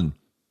bin Laden,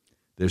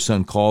 their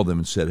son called them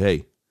and said,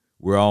 hey,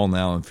 we're all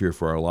now in fear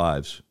for our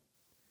lives.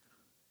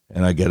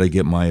 And I got to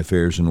get my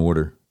affairs in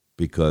order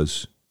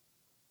because,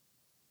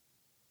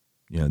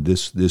 you know,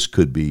 this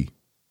could be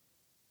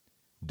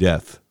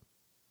death.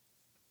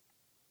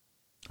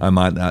 I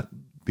might not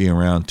be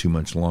around too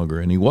much longer.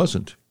 And he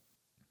wasn't.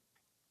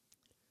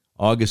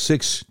 August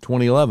 6,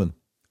 2011,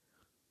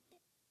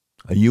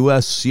 a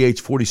U.S.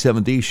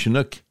 CH-47D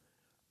Chinook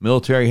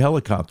military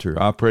helicopter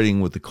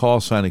operating with the call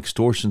sign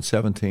Extortion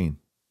 17.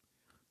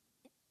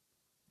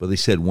 But they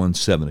said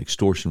 17,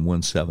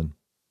 Extortion 17.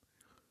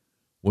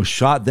 Was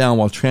shot down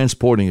while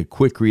transporting a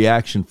quick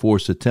reaction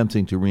force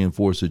attempting to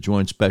reinforce a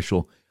Joint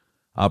Special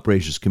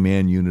Operations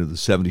Command unit of the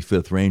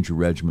 75th Ranger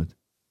Regiment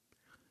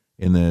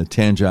in the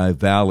Tanjai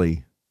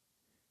Valley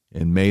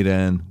in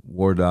Maidan,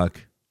 Wardak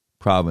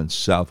Province,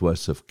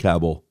 southwest of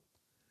Kabul,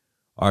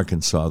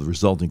 Arkansas. The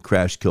resulting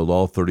crash killed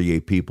all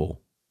 38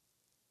 people,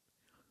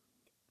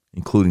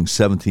 including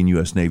 17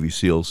 U.S. Navy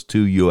SEALs,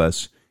 2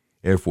 U.S.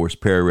 Air Force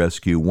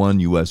pararescue, 1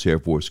 U.S. Air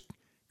Force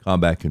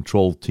combat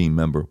control team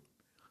member,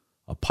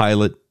 a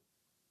pilot,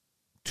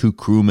 2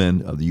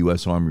 crewmen of the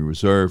U.S. Army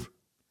Reserve,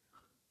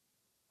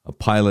 a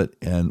pilot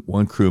and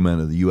 1 crewman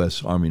of the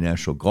U.S. Army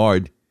National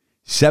Guard,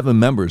 7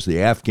 members of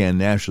the Afghan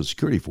National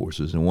Security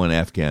Forces, and 1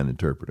 Afghan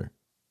interpreter.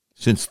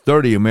 Since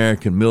 30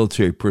 American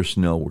military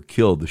personnel were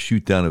killed, the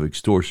shootdown of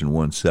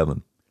Extortion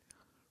 17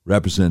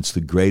 represents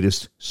the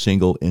greatest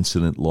single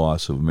incident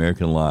loss of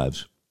American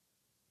lives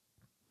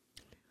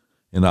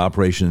in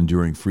Operation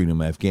Enduring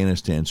Freedom,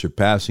 Afghanistan,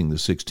 surpassing the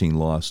 16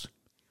 lost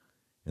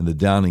in the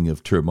downing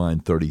of Turbine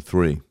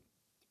 33,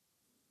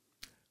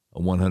 a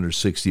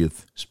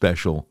 160th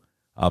Special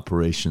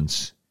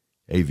Operations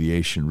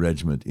Aviation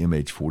Regiment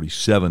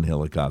MH-47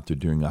 helicopter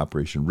during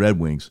Operation Red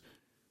Wings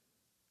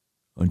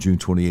on June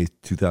 28,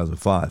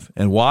 2005.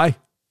 And why?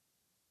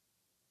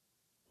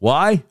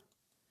 Why?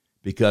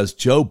 Because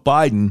Joe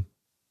Biden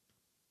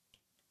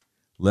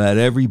let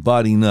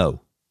everybody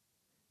know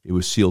it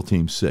was SEAL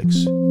Team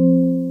 6.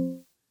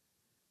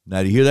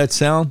 Now, do you hear that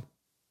sound?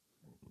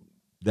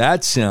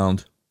 That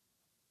sound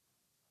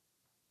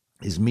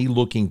is me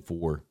looking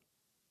for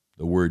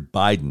the word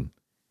Biden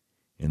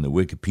in the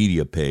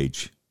Wikipedia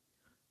page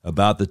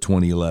about the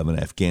 2011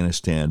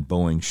 Afghanistan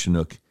Boeing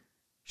Chinook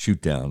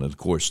shootdown. And of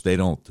course, they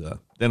don't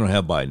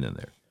have Biden in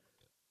there.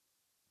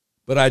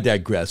 But I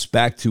digress.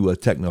 Back to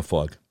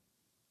Technofog.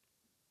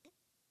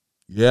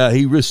 Yeah,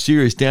 he risked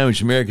serious damage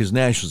to America's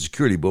national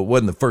security, but it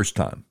wasn't the first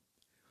time.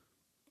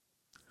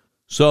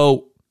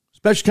 So,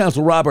 Special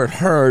Counsel Robert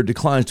Hur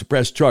declines to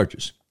press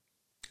charges.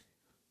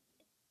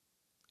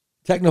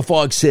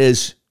 Technofog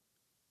says,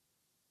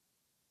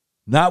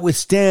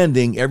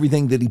 notwithstanding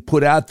everything that he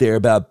put out there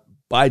about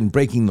Biden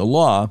breaking the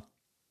law,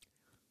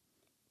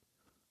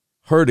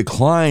 Hur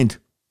declined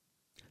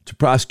to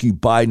prosecute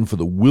Biden for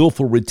the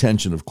willful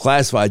retention of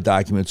classified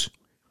documents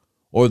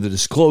or the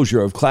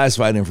disclosure of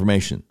classified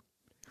information.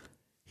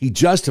 He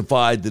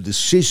justified the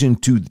decision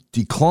to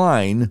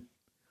decline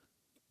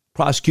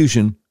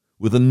prosecution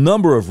with a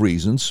number of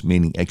reasons,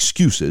 meaning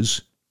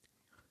excuses,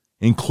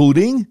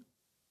 including,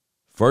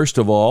 first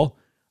of all,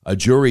 a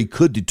jury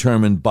could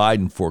determine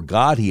Biden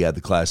forgot he had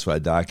the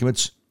classified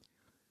documents.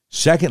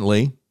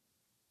 Secondly,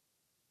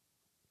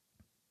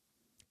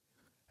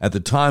 at the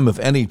time of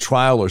any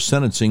trial or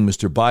sentencing,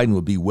 Mr. Biden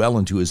would be well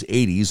into his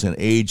 80s, an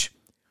age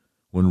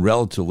when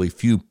relatively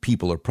few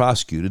people are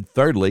prosecuted.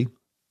 Thirdly,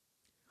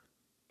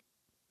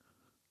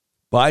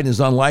 Biden is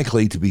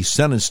unlikely to be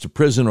sentenced to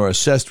prison or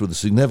assessed with a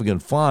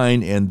significant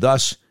fine, and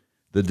thus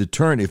the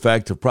deterrent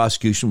effect of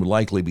prosecution would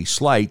likely be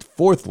slight.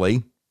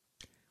 Fourthly,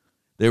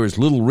 there is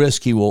little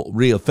risk he will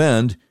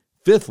reoffend.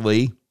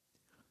 Fifthly,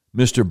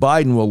 Mr.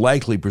 Biden will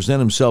likely present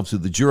himself to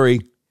the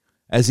jury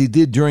as he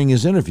did during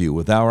his interview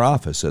with our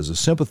office as a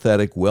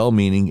sympathetic,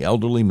 well-meaning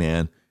elderly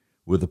man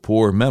with a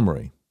poor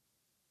memory.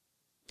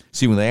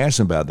 See, when they asked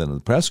him about that in the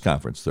press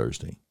conference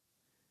Thursday,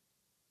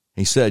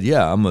 he said,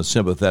 yeah, I'm a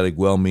sympathetic,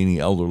 well-meaning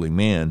elderly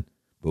man,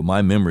 but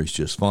my memory's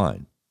just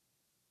fine.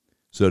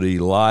 So did he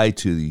lie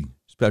to the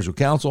special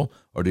counsel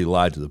or did he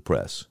lie to the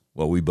press?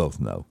 Well, we both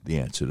know the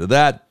answer to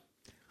that.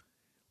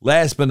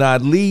 Last but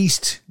not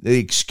least, the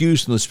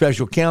excuse from the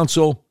special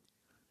counsel,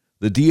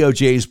 the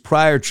DOJ's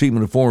prior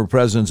treatment of former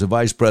presidents and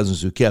vice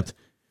presidents who kept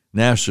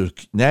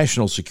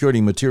national security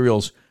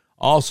materials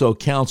also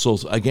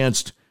counsels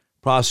against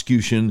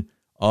prosecution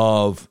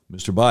of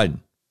Mr. Biden.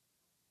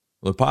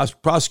 Well,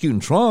 prosecuting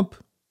Trump?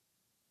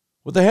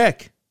 What the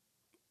heck?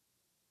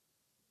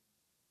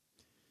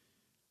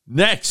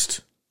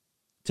 Next,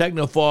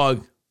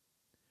 Technofog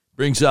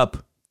brings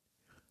up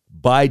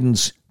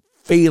Biden's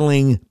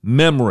failing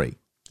memory.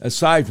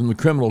 Aside from the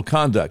criminal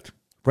conduct,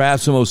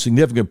 perhaps the most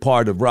significant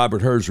part of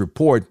Robert Hur's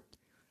report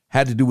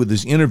had to do with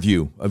his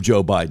interview of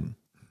Joe Biden.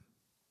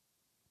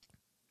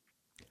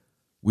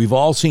 We've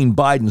all seen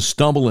Biden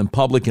stumble in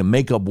public and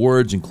make up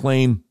words and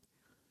claim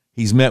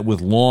he's met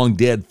with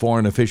long-dead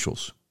foreign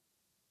officials.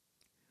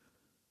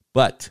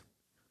 But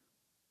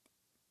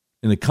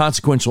in a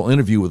consequential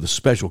interview with the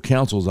special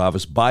counsel's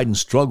office, Biden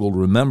struggled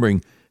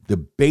remembering the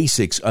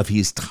basics of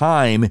his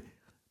time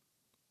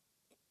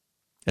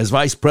as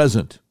vice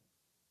president.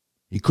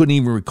 He couldn't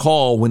even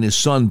recall when his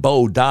son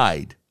Beau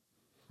died.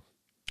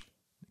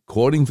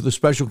 Quoting for the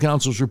special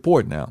counsel's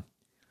report now.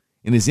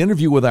 In his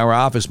interview with our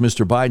office,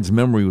 Mr. Biden's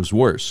memory was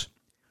worse.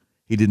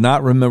 He did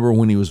not remember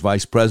when he was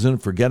vice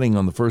president, forgetting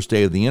on the first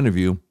day of the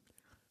interview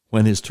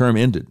when his term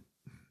ended.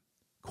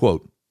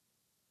 Quote,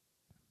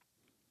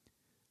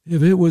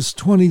 if it was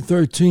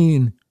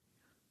 2013,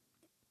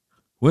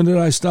 when did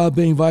I stop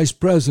being vice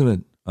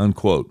president?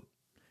 Unquote.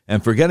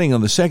 And forgetting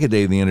on the second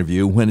day of the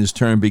interview when his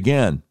term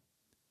began.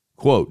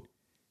 Quote,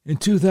 in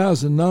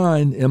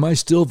 2009, am I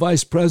still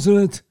vice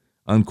president?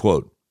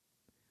 Unquote.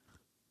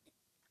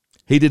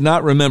 He did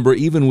not remember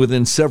even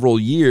within several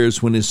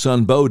years when his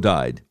son Beau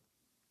died.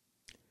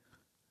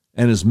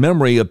 And his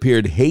memory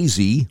appeared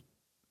hazy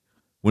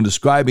when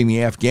describing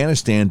the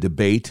Afghanistan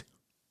debate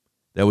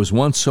that was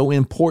once so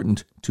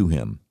important to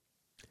him.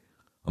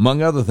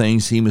 Among other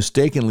things, he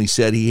mistakenly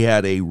said he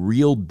had a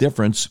real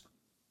difference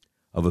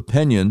of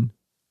opinion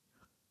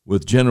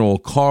with General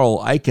Carl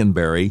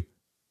Eikenberry,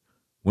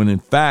 when in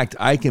fact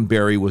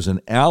Eikenberry was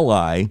an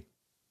ally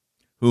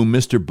whom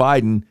Mr.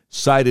 Biden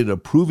cited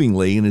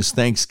approvingly in his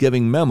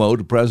Thanksgiving memo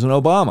to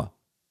President Obama.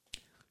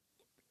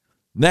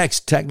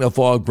 Next,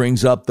 Technofog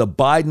brings up the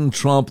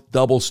Biden-Trump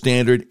double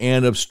standard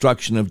and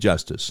obstruction of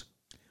justice.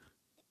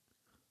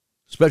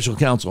 Special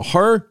Counsel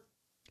Hur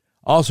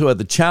also had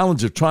the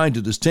challenge of trying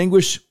to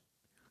distinguish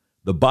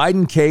the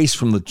Biden case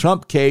from the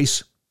Trump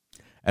case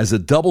as a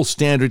double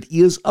standard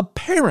is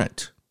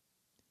apparent.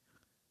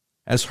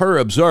 As Hur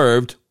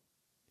observed,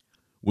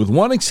 with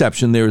one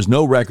exception, there is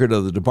no record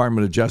of the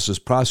Department of Justice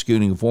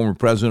prosecuting a former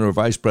president or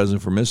vice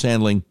president for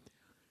mishandling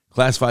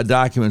classified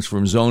documents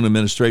from his own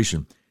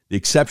administration. The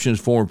exception is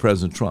former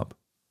President Trump.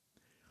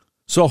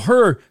 So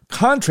Hur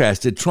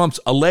contrasted Trump's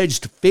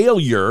alleged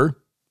failure,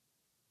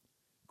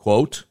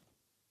 quote,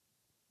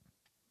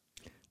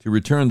 to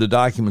return the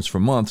documents for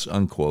months,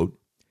 unquote,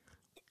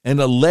 and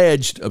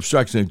alleged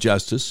obstruction of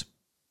justice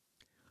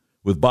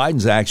with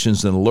Biden's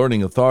actions in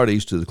alerting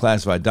authorities to the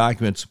classified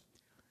documents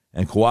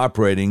and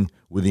cooperating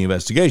with the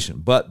investigation.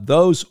 But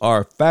those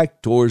are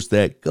factors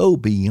that go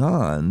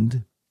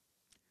beyond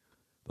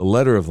the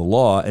letter of the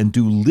law and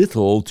do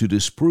little to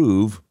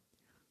disprove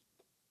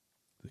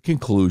the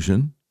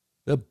conclusion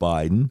that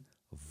Biden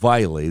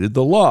violated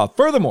the law.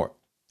 Furthermore,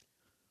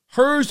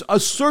 Hur's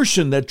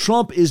assertion that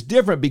Trump is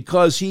different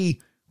because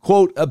he,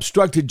 quote,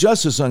 obstructed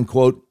justice,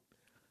 unquote,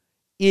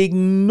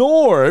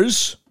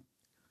 ignores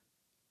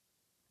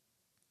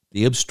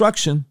the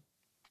obstruction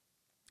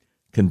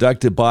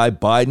conducted by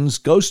Biden's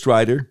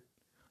ghostwriter,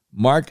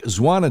 Mark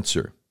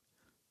Zwanitzer.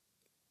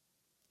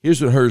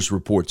 Here's what Hur's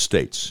report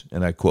states,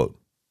 and I quote,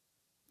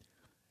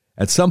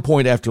 at some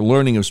point after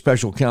learning of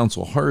special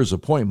counsel Hur's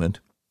appointment,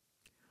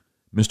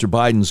 Mr.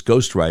 Biden's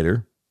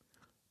ghostwriter,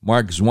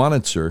 Mark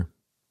Zwanitzer,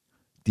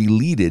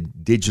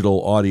 deleted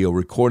digital audio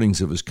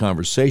recordings of his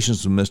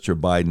conversations with Mr.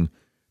 Biden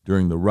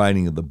during the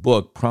writing of the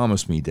book,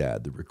 Promise Me,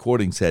 Dad. The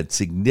recordings had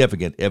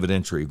significant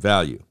evidentiary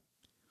value.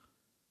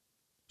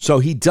 So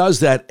he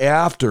does that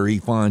after he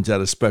finds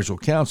out a special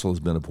counsel has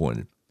been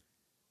appointed.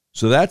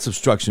 So that's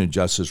obstruction of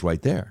justice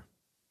right there.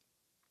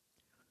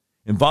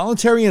 In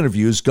voluntary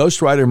interviews,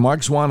 ghostwriter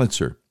Mark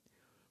Zwanitzer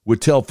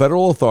would tell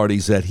federal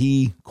authorities that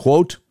he,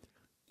 quote,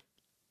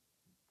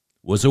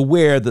 was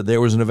aware that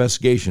there was an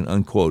investigation,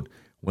 unquote,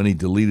 when he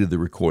deleted the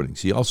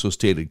recordings. He also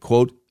stated,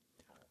 quote,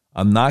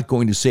 I'm not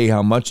going to say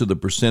how much of the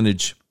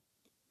percentage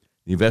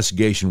the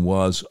investigation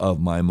was of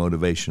my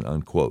motivation,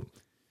 unquote.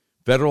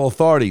 Federal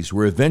authorities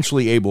were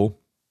eventually able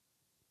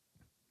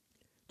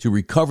to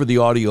recover the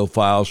audio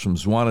files from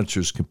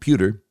Zwanitzer's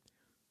computer,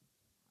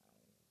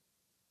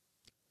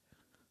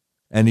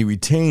 and he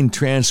retained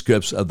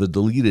transcripts of the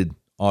deleted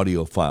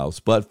audio files.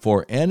 But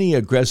for any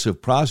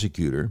aggressive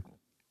prosecutor,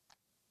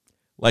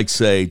 like,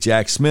 say,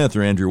 Jack Smith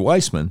or Andrew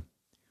Weissman,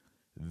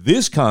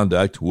 this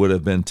conduct would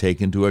have been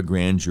taken to a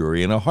grand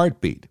jury in a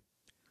heartbeat.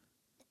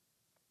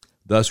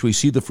 Thus, we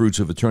see the fruits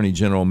of Attorney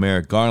General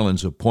Merrick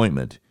Garland's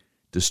appointment.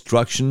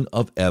 Destruction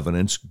of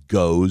evidence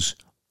goes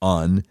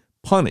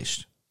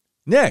unpunished.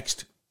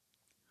 Next,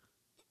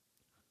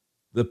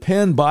 the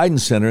Penn Biden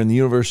Center in the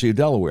University of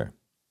Delaware.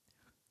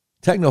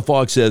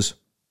 Technofog says,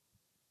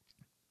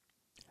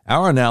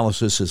 our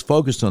analysis is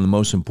focused on the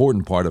most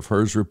important part of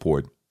Hur's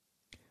report,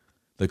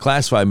 the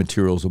classified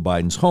materials of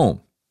Biden's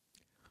home.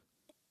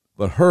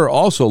 But Hur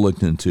also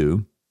looked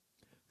into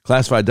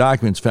classified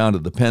documents found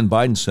at the Penn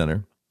Biden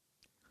Center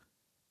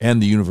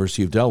and the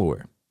University of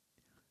Delaware.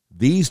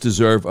 These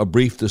deserve a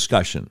brief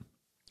discussion.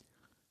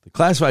 The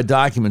classified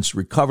documents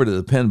recovered at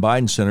the Penn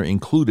Biden Center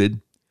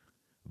included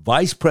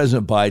Vice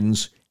President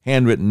Biden's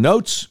handwritten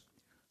notes,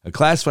 a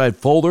classified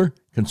folder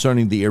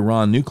concerning the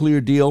Iran nuclear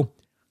deal,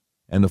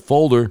 and a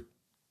folder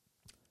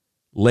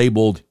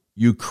labeled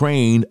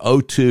Ukraine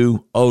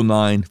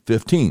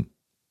 02-09-15.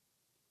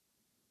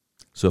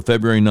 So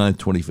February 9th,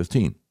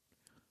 2015,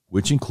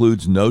 which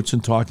includes notes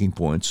and talking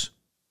points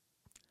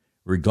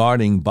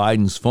regarding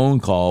Biden's phone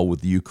call with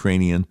the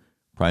Ukrainian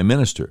Prime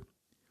Minister.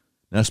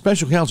 Now,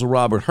 Special Counsel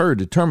Robert Hur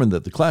determined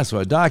that the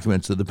classified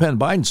documents at the Penn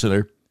Biden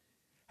Center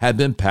had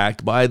been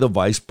packed by the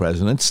vice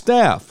president's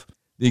staff.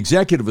 The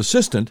executive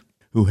assistant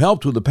who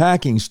helped with the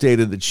packing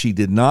stated that she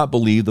did not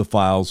believe the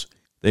files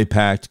they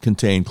packed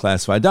contained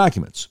classified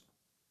documents.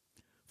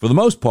 For the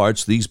most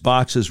part, these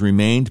boxes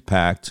remained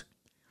packed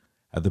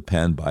at the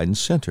Penn Biden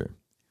Center.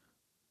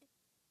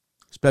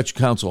 Special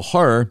Counsel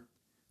Hur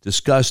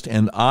discussed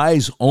an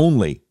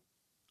eyes-only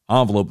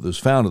envelope that was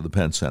found at the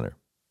Penn Center.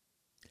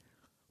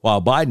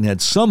 While Biden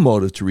had some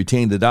motive to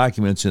retain the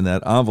documents in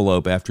that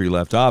envelope after he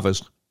left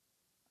office,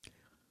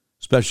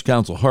 Special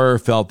Counsel Hur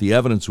felt the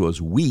evidence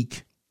was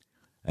weak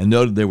and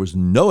noted there was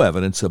no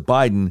evidence that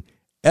Biden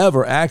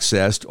ever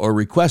accessed or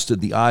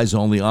requested the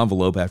eyes-only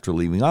envelope after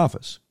leaving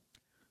office.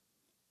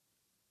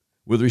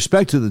 With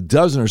respect to the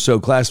dozen or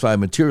so classified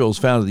materials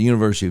found at the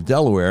University of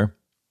Delaware,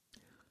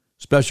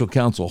 Special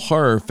Counsel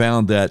Hur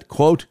found that,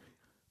 quote,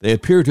 they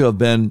appear to have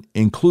been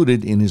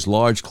included in his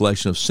large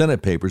collection of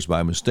Senate papers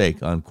by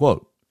mistake,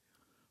 unquote.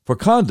 For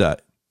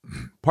context,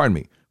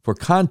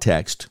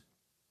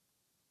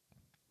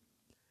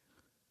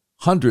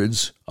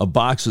 hundreds of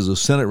boxes of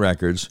Senate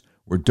records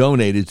were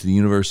donated to the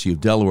University of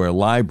Delaware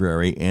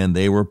Library, and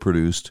they were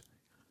produced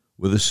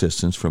with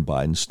assistance from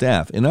Biden's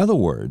staff. In other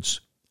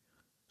words,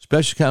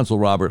 Special Counsel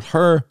Robert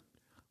Hur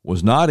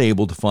was not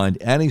able to find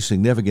any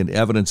significant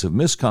evidence of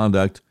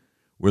misconduct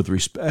with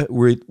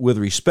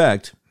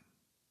respect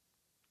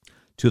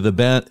to the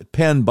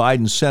Penn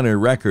Biden Center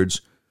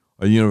records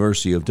or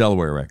University of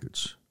Delaware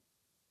records.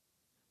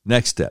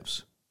 Next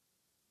steps.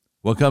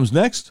 What comes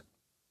next?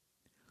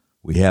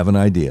 We have an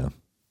idea.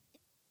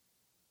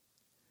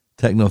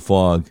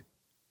 Technofog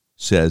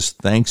says,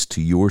 thanks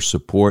to your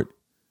support,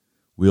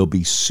 we'll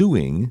be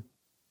suing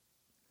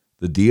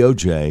the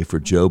DOJ for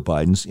Joe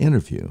Biden's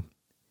interview.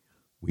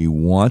 We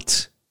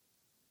want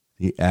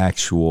the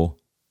actual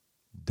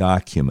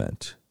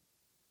document.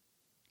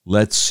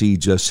 Let's see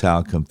just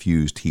how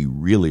confused he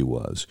really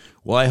was.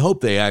 Well, I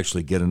hope they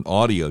actually get an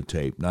audio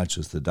tape, not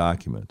just the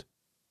document.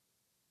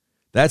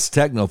 That's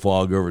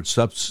Technofog over at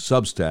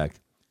Substack.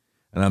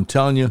 And I'm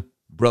telling you,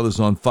 brothers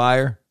on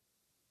fire,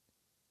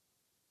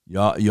 you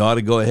ought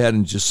to go ahead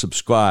and just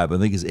subscribe. I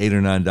think it's $8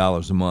 or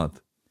 $9 a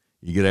month.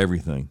 You get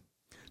everything.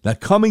 Now,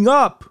 coming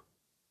up,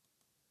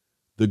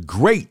 the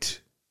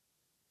great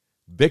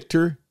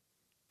Victor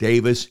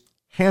Davis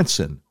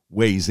Hanson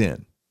weighs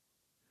in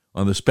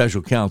on the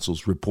special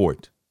counsel's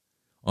report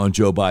on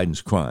Joe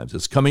Biden's crimes.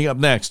 It's coming up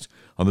next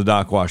on the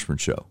Doc Washburn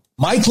Show.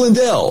 Mike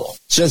Lindell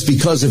says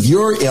because of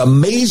your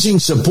amazing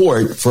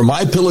support for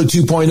MyPillow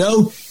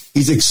 2.0,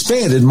 he's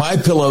expanded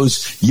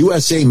MyPillow's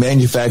USA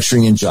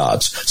manufacturing and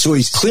jobs. So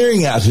he's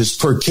clearing out his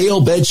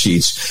percale bed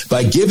sheets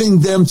by giving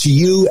them to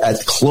you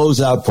at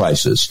closeout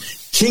prices.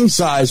 King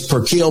size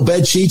percale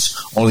bed sheets,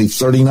 only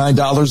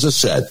 $39 a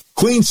set.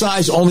 Queen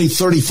size, only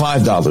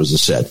 $35 a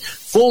set.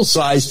 Full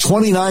size,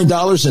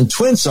 $29, and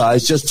twin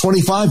size, just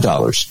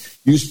 $25.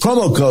 Use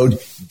promo code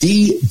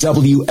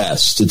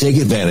DWS to take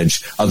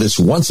advantage of this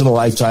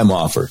once-in-a-lifetime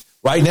offer.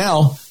 Right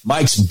now,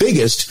 Mike's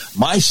biggest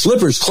My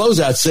Slippers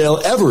closeout sale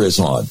ever is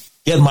on.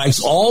 Get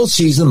Mike's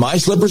all-season My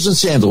Slippers and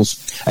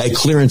sandals at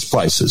clearance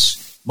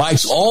prices.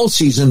 Mike's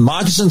all-season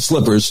moccasin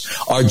slippers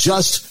are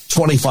just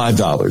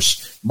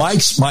 $25.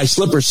 Mike's My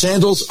Slipper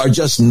sandals are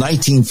just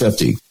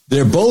 $19.50.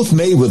 They're both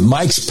made with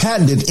Mike's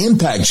patented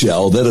impact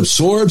gel that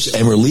absorbs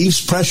and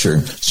relieves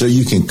pressure so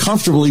you can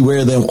comfortably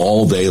wear them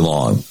all day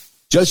long.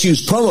 Just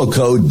use promo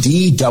code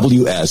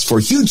DWS for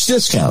huge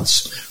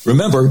discounts.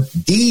 Remember,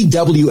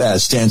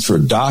 DWS stands for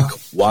Doc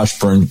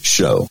Washburn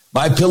Show.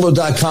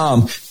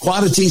 MyPillow.com.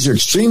 Quantities are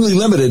extremely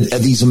limited at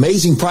these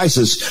amazing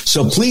prices,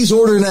 so please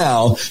order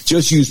now.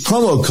 Just use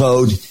promo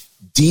code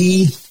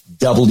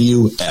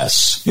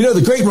DWS. You know,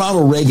 the great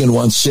Ronald Reagan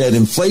once said,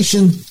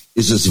 inflation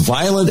is as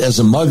violent as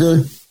a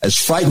mugger, as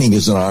frightening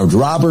as an armed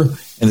robber,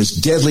 and as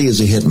deadly as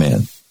a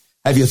hitman.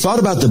 Have you thought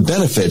about the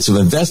benefits of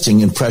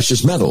investing in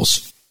precious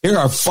metals? Here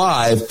are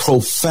 5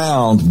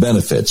 profound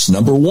benefits.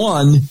 Number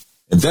 1,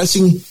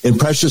 investing in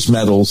precious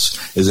metals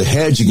is a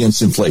hedge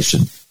against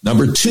inflation.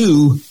 Number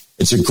 2,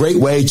 it's a great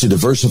way to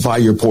diversify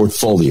your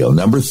portfolio.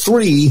 Number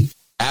 3,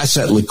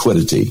 asset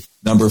liquidity.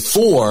 Number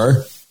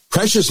 4,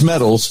 precious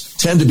metals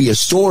tend to be a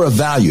store of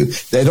value.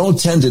 They don't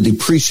tend to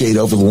depreciate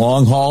over the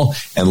long haul.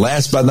 And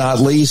last but not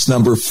least,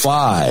 number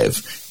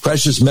 5,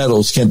 precious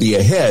metals can be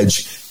a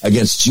hedge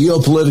against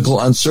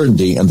geopolitical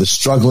uncertainty and the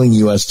struggling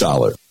U.S.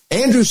 dollar.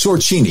 Andrew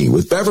Sorcini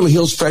with Beverly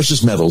Hills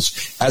Precious Metals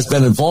has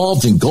been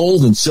involved in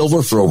gold and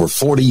silver for over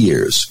 40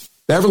 years.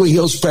 Beverly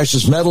Hills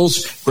Precious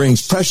Metals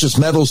brings precious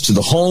metals to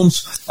the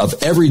homes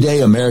of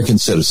everyday American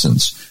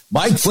citizens.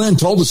 Mike Flynn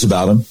told us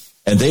about them,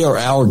 and they are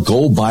our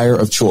gold buyer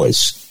of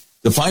choice.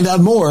 To find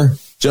out more,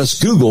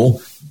 just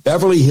Google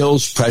Beverly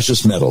Hills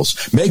Precious Metals.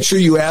 Make sure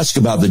you ask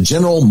about the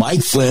General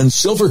Mike Flynn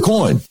silver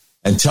coin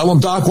and tell them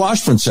Doc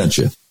Washburn sent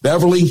you.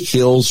 Beverly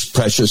Hills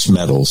Precious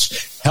Metals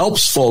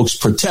helps folks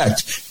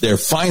protect their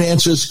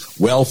finances,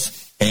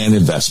 wealth, and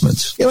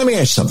investments. Let me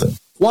ask you something.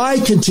 Why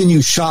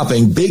continue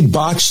shopping big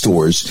box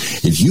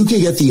stores if you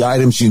can get the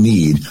items you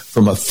need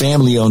from a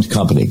family-owned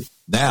company?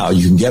 Now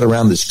you can get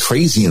around this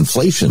crazy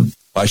inflation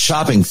by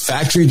shopping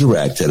factory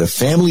direct at a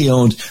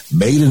family-owned,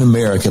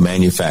 made-in-America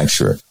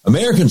manufacturer.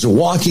 Americans are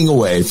walking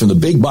away from the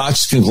big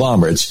box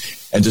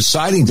conglomerates and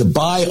deciding to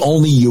buy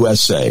only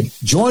USA.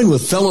 Join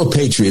with fellow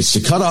patriots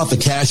to cut off the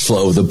cash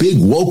flow of the big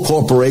woke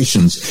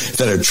corporations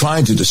that are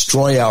trying to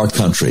destroy our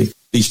country.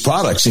 These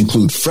products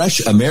include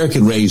fresh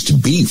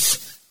American-raised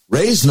beef,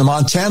 raised in the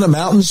Montana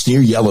mountains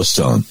near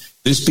Yellowstone.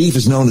 This beef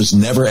is known as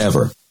Never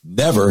Ever.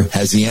 Never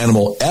has the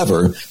animal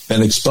ever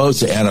been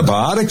exposed to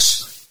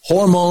antibiotics,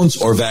 hormones,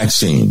 or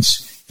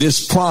vaccines.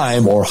 This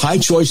prime or high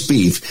choice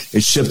beef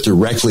is shipped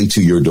directly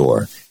to your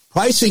door.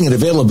 Pricing and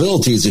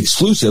availability is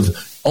exclusive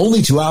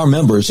only to our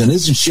members and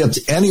isn't shipped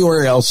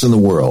anywhere else in the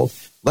world.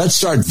 Let's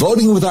start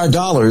voting with our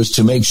dollars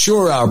to make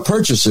sure our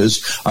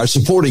purchases are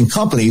supporting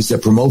companies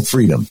that promote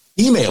freedom.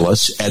 Email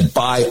us at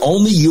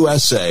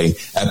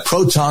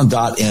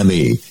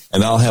buyonlyusa@proton.me,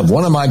 and I'll have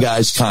one of my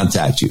guys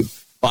contact you.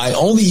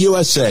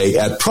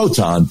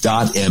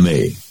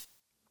 Buyonlyusa@proton.me.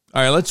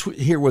 All right, let's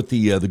hear what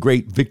the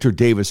great Victor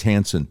Davis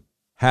Hanson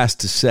has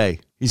to say.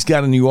 He's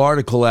got a new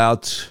article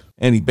out,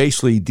 and he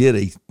basically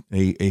did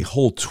a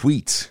whole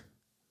tweet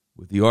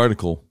with the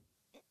article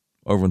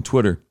over on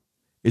Twitter.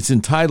 It's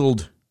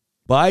entitled,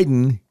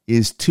 Biden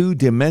is too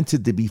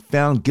demented to be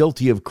found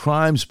guilty of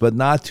crimes, but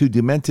not too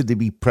demented to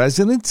be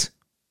president?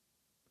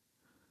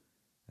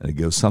 And it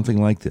goes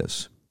something like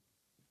this.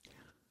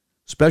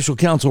 Special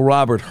counsel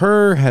Robert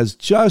Hur has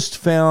just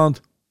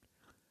found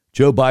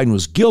Joe Biden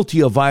was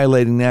guilty of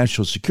violating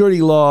national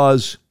security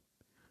laws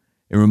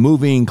in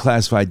removing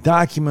classified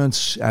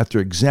documents after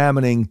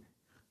examining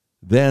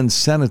then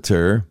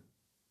Senator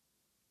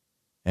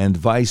and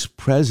Vice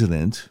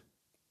President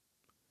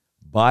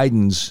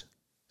Biden's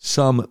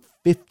some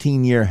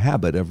 15-year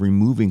habit of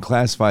removing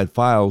classified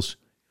files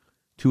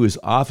to his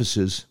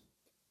offices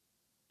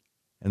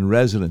and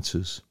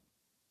residences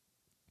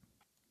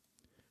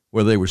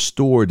where they were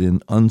stored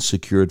in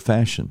unsecured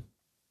fashion.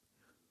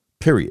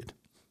 Period.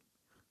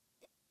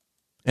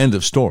 End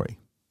of story.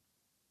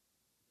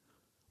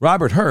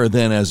 Robert Hur,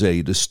 then, as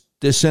a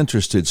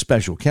disinterested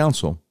special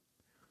counsel,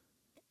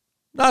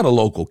 not a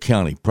local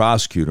county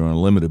prosecutor on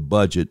a limited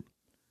budget,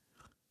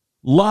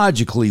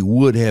 logically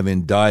would have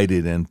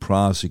indicted and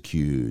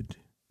prosecuted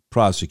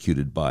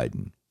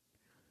Biden. It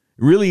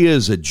really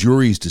is a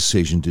jury's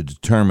decision to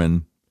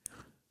determine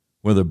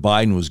whether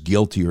Biden was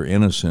guilty or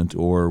innocent,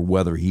 or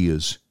whether he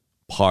is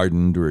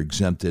pardoned or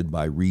exempted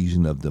by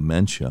reason of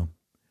dementia.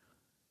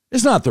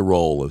 It's not the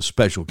role of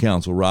special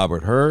counsel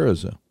Robert Hur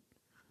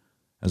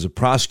as a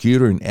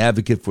prosecutor and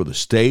advocate for the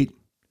state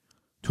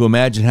to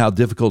imagine how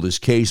difficult his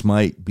case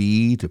might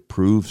be to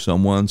prove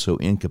someone so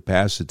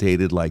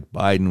incapacitated like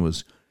Biden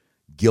was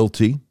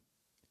guilty.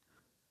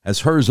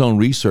 As Hur's own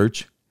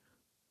research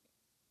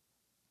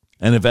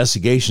and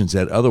investigations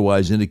had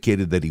otherwise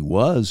indicated that he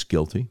was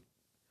guilty.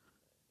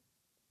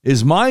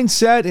 Is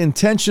mindset,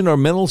 intention, or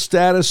mental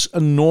status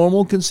a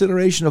normal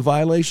consideration of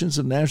violations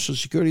of national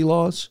security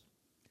laws?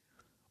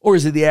 Or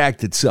is it the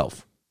act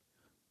itself?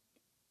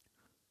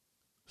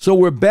 So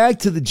we're back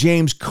to the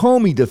James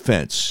Comey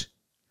defense.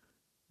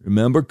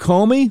 Remember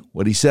Comey?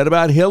 What he said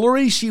about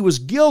Hillary? She was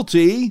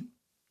guilty,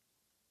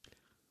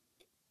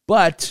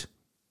 but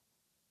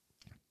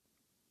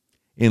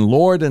in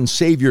Lord and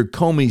Savior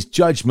Comey's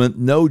judgment,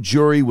 no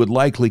jury would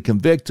likely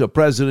convict a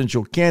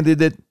presidential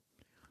candidate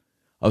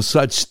of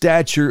such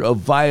stature of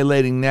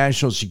violating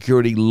national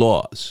security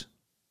laws.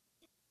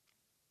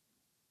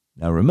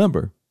 Now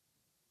remember,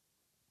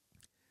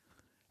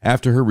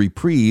 after her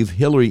reprieve,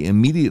 Hillary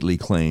immediately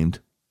claimed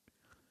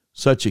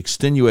such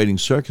extenuating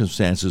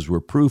circumstances were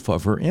proof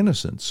of her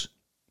innocence.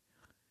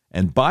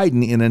 And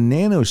Biden, in a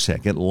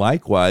nanosecond,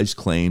 likewise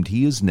claimed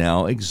he is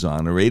now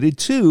exonerated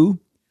too,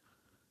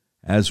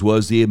 as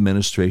was the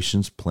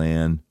administration's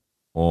plan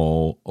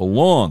all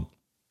along.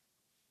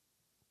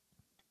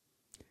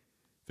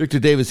 Victor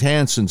Davis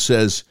Hanson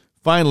says,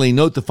 finally,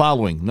 note the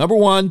following. Number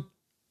one,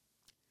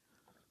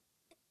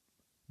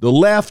 the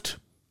left,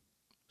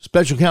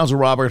 special counsel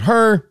Robert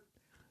Hur,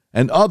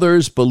 and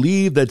others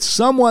believe that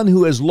someone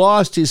who has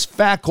lost his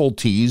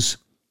faculties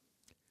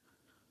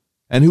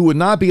and who would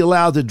not be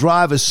allowed to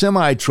drive a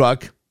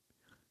semi-truck,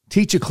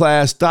 teach a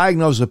class,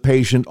 diagnose a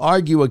patient,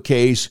 argue a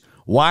case,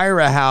 wire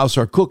a house,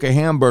 or cook a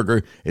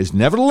hamburger is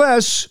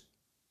nevertheless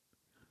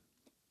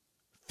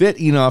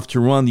fit enough to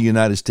run the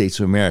United States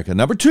of America.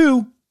 Number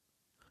two,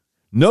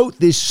 note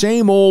this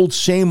same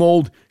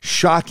old,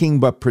 shocking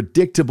but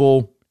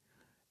predictable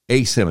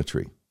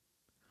asymmetry.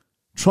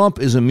 Trump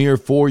is a mere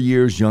 4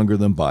 years younger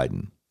than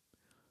Biden.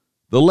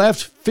 The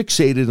left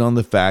fixated on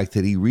the fact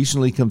that he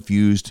recently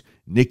confused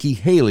Nikki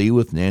Haley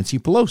with Nancy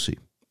Pelosi.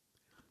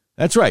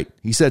 That's right.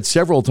 He said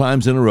several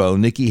times in a row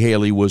Nikki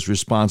Haley was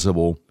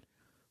responsible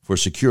for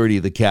security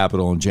of the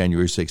Capitol on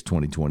January 6,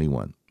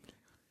 2021.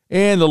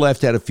 And the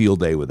left had a field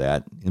day with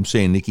that, him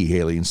saying Nikki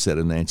Haley instead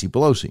of Nancy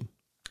Pelosi.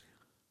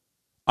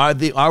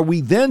 Are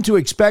we then to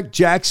expect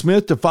Jack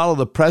Smith to follow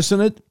the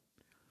precedent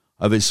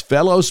of his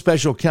fellow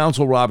special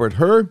counsel Robert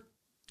Hur,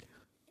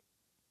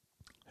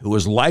 who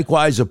was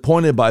likewise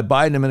appointed by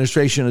Biden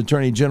administration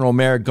Attorney General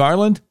Merrick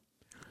Garland,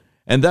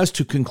 and thus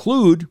to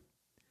conclude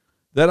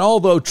that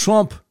although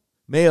Trump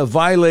may have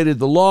violated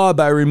the law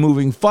by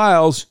removing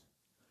files,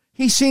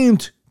 he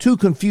seemed too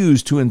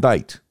confused to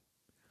indict,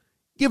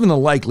 given the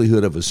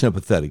likelihood of a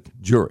sympathetic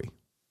jury?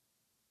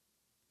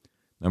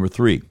 Number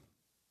three,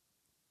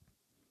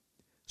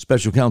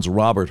 special counsel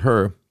Robert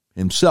Hur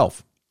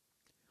himself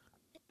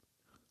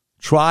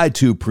tried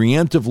to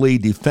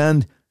preemptively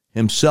defend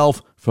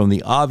himself from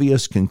the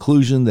obvious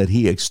conclusion that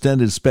he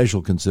extended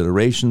special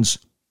considerations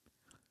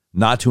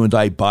not to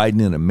indict Biden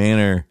in a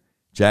manner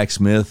Jack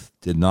Smith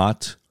did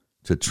not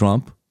to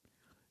Trump,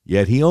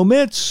 yet he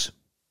omits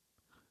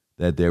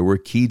that there were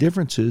key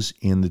differences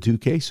in the two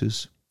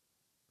cases.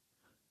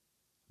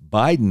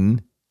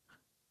 Biden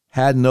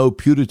had no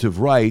putative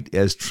right,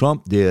 as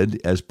Trump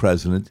did as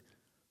president,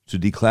 to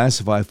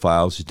declassify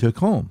files he took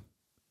home.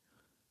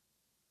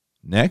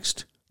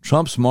 Next,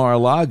 Trump's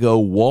Mar-a-Lago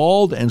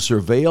walled and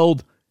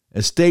surveilled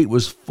estate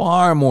was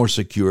far more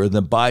secure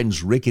than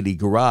Biden's rickety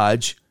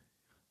garage.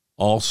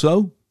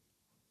 Also,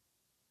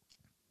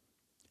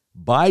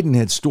 Biden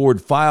had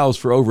stored files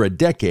for over a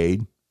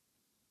decade,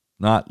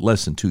 not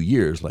less than 2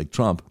 years like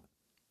Trump.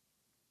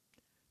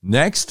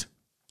 Next,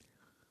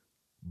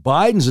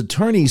 Biden's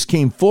attorneys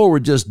came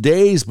forward just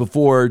days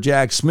before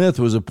Jack Smith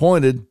was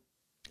appointed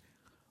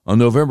on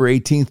November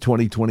 18th,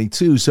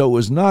 2022, so it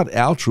was not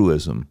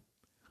altruism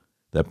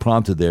that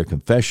prompted their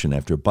confession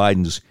after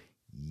Biden's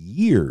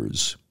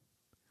years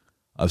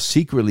of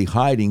secretly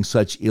hiding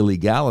such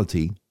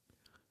illegality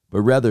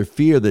but rather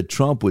fear that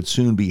Trump would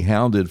soon be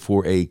hounded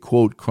for a,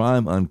 quote,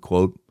 crime,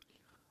 unquote,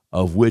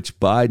 of which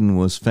Biden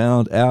was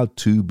found out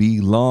to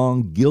be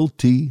long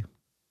guilty.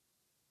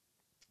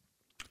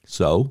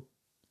 So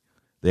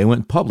they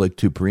went public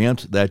to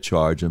preempt that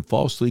charge and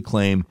falsely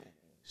claim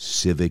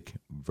civic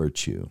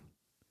virtue.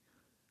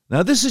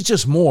 Now, this is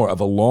just more of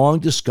a long,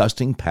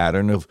 disgusting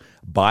pattern of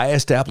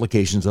biased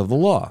applications of the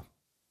law.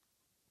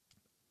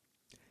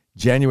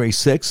 January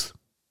 6th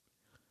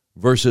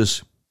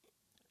versus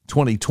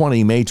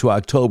 2020, May to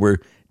October,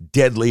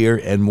 deadlier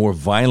and more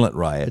violent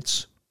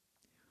riots.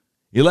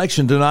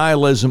 Election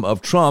denialism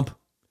of Trump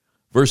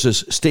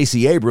versus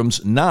Stacey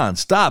Abrams,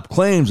 nonstop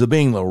claims of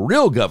being the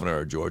real governor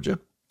of Georgia.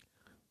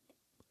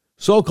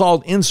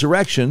 So-called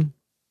insurrection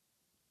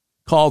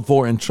called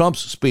for in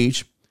Trump's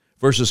speech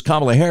versus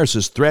Kamala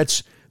Harris's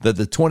threats that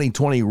the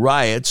 2020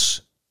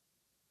 riots,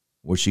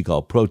 what she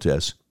called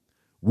protests,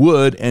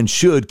 would and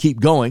should keep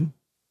going.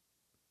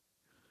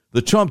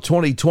 The Trump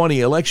 2020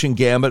 election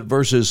gambit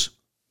versus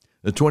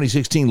the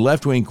 2016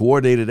 left-wing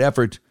coordinated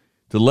effort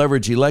to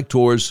leverage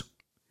electors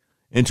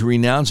into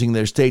renouncing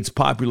their state's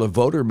popular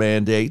voter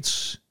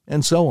mandates,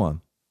 and so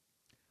on.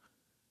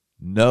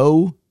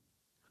 No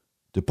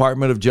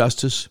Department of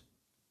Justice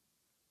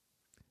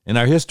in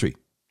our history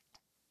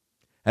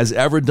has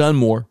ever done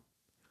more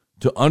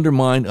to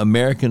undermine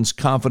Americans'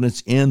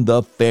 confidence in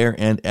the fair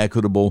and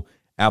equitable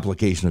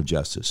application of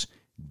justice.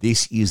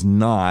 This is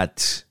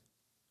not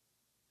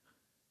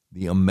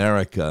the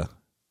America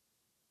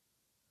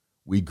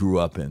we grew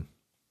up in.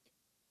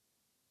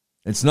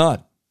 It's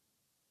not.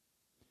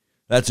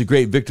 That's a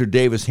great Victor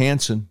Davis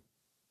Hanson.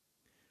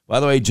 By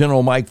the way,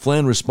 General Mike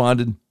Flynn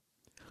responded,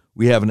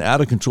 "We have an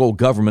out-of-control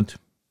government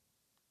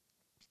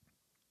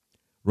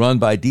run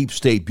by deep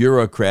state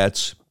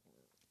bureaucrats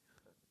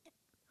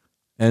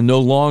and no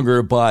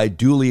longer by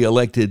duly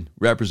elected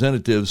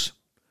representatives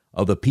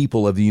of the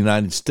people of the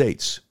United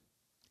States.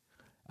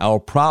 Our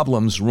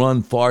problems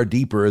run far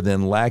deeper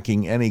than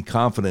lacking any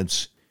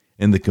confidence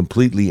in the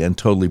completely and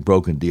totally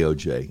broken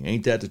DOJ."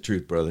 Ain't that the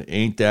truth, brother?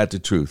 Ain't that the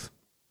truth?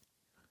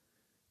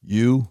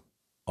 You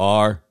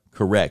are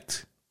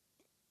correct.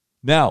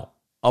 Now,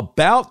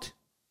 about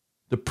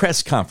the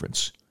press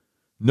conference,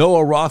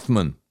 Noah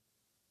Rothman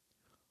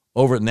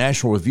over at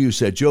National Review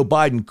said Joe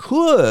Biden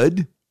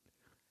could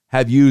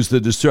have used the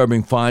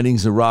disturbing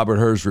findings of Robert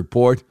Hur's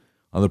report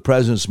on the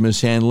president's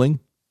mishandling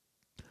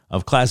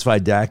of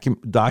classified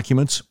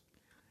documents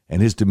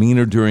and his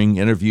demeanor during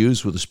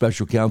interviews with the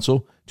special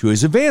counsel to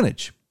his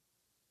advantage.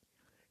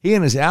 He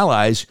and his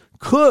allies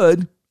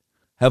could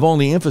have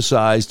only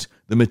emphasized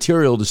the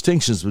material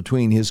distinctions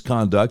between his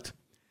conduct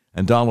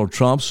and Donald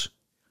Trump's,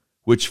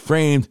 which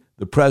framed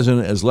the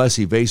president as less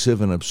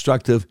evasive and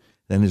obstructive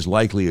than his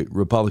likely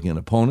Republican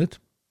opponent.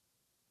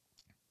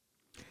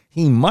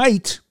 He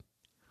might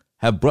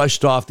have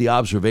brushed off the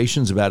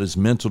observations about his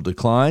mental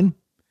decline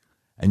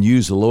and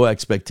used the low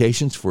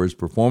expectations for his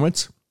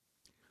performance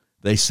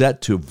they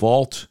set to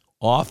vault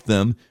off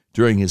them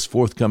during his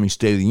forthcoming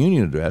State of the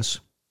Union address.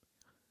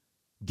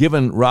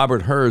 Given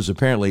Robert Hur's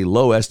apparently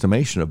low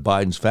estimation of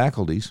Biden's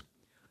faculties,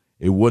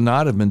 it would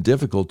not have been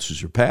difficult to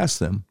surpass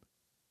them.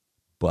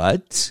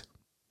 But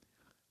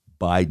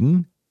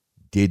Biden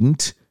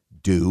didn't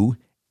do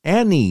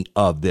any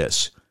of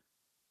this.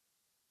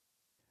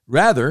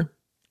 Rather,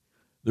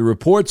 the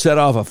report set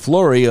off a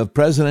flurry of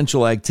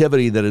presidential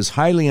activity that is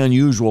highly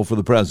unusual for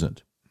the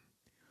president.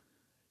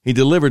 He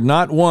delivered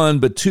not one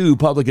but two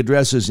public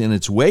addresses in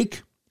its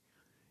wake,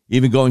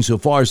 even going so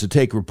far as to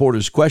take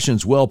reporters'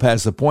 questions well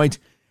past the point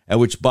at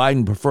which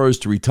Biden prefers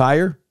to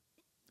retire.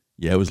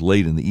 Yeah, it was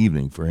late in the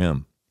evening for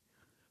him.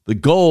 The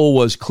goal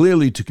was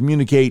clearly to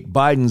communicate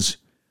Biden's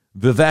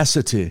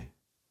vivacity,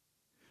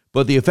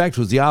 but the effect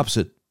was the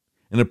opposite.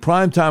 In a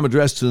primetime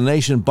address to the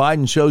nation,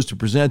 Biden chose to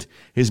present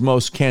his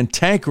most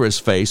cantankerous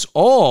face,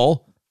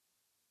 all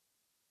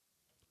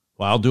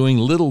while doing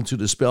little to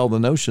dispel the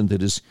notion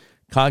that his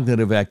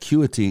cognitive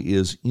acuity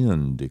is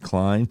in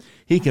decline.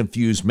 He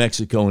confused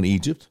Mexico and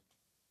Egypt,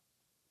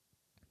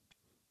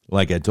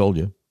 like I told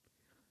you.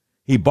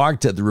 He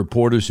barked at the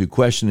reporters who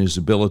questioned his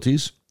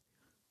abilities,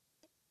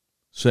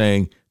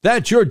 saying,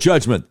 "That's your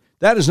judgment.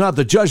 That is not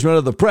the judgment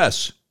of the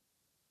press,"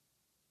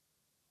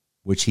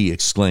 which he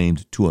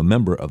exclaimed to a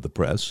member of the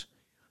press.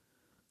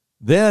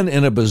 Then,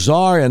 in a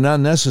bizarre and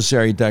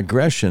unnecessary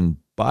digression,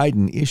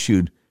 Biden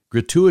issued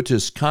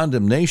gratuitous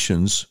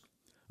condemnations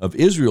of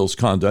Israel's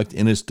conduct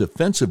in its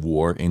defensive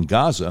war in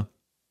Gaza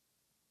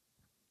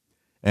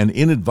and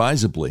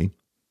inadvisably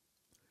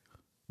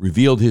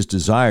revealed his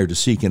desire to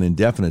seek an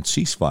indefinite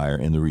ceasefire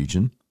in the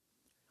region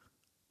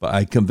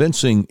by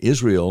convincing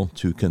Israel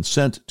to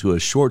consent to a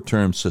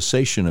short-term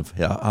cessation of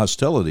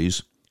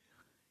hostilities.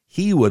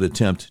 He would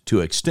attempt to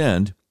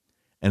extend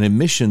an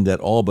admission that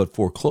all but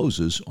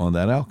forecloses on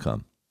that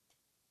outcome.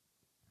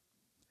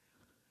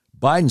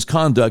 Biden's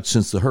conduct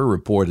since the Hur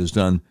report has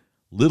done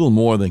little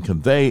more than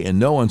convey in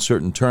no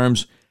uncertain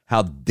terms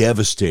how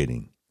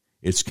devastating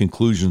its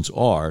conclusions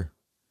are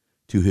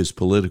to his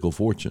political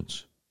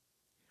fortunes.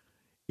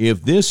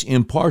 If this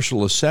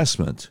impartial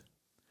assessment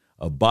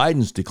of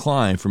Biden's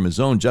decline from his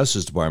own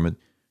Justice Department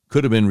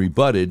could have been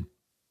rebutted.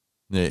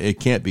 It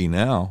can't be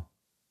now.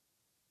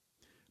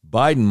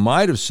 Biden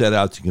might have set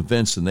out to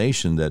convince the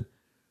nation that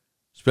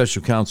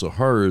Special Counsel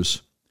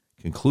Hur's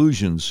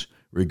conclusions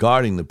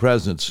regarding the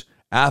president's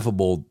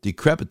affable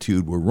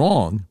decrepitude were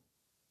wrong.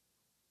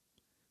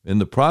 In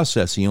the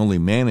process, he only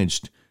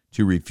managed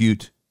to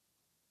refute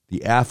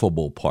the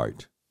affable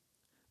part,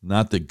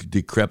 not the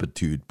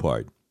decrepitude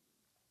part.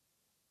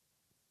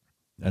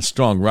 That's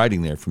strong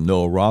writing there from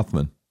Noah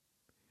Rothman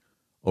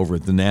over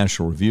at the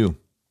National Review.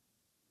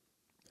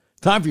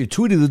 Time for your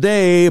tweet of the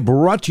day,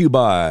 brought to you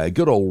by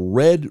good old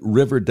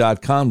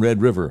RedRiver.com.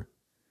 Red River,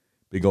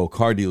 big old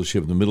car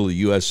dealership in the middle of the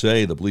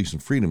USA that believes in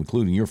freedom,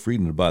 including your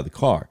freedom to buy the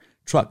car,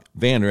 truck,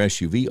 van, or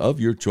SUV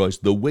of your choice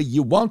the way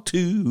you want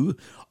to.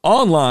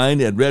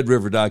 Online at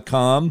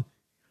RedRiver.com.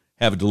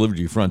 Have it delivered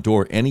to your front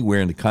door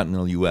anywhere in the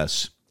continental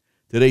U.S.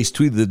 Today's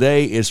tweet of the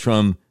day is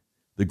from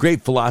the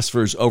great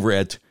philosophers over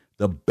at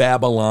the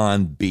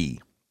Babylon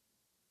Bee,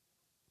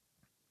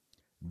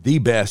 the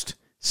best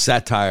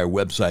satire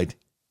website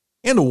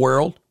in the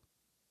world.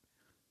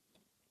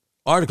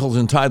 Articles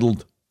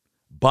entitled,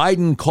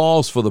 Biden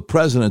Calls for the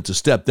President to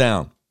Step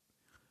Down.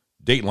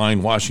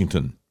 Dateline,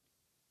 Washington.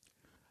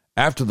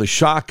 After the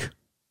shock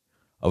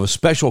of a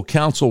special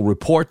counsel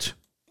report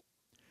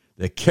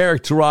that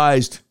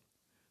characterized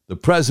the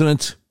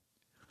president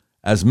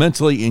as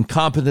mentally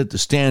incompetent to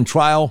stand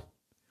trial,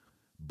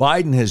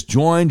 Biden has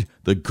joined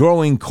the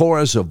growing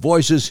chorus of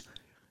voices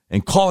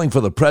and calling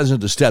for the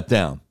president to step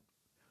down.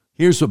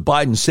 Here's what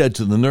Biden said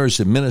to the nurse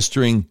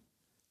administering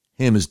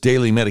him his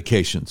daily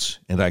medications,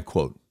 and I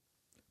quote,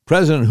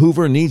 President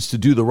Hoover needs to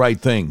do the right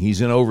thing.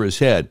 He's in over his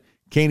head,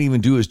 can't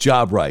even do his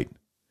job right.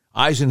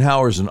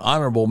 Eisenhower's an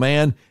honorable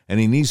man, and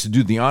he needs to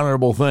do the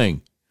honorable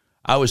thing.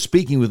 I was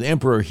speaking with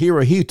Emperor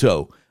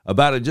Hirohito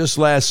about it just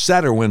last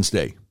Saturday,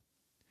 Wednesday.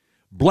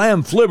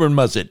 Blam flibber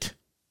must it,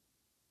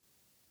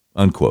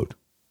 unquote.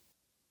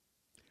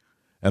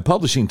 At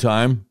publishing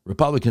time,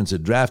 Republicans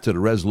had drafted a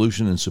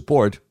resolution in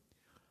support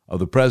of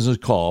the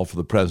president's call for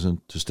the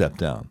president to step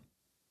down.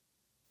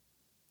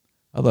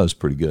 I thought it was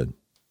pretty good.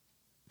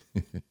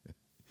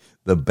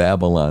 The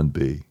Babylon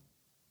Bee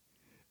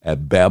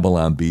at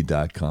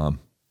babylonbee.com.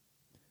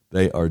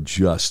 They are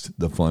just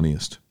the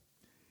funniest.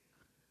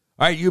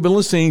 All right, you've been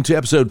listening to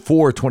episode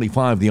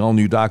 425 of the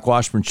all-new Doc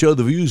Washburn Show.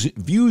 The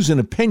views and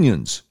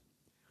opinions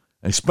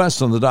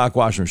expressed on the Doc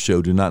Washburn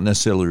Show do not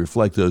necessarily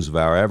reflect those of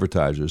our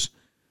advertisers,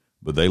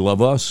 but they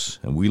love us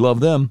and we love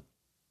them.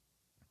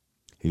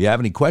 If you have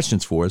any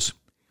questions for us,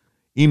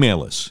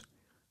 email us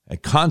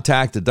at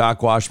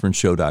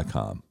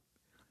contact@docwashburnshow.com.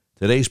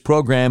 Today's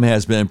program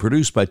has been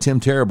produced by Tim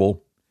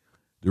Terrible,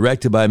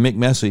 directed by Mick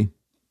Messy.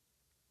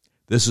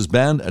 This has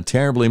been a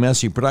Terribly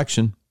Messy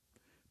production.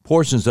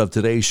 Portions of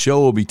today's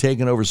show will be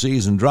taken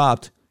overseas and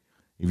dropped.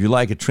 If you'd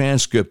like a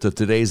transcript of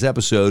today's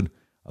episode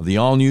of the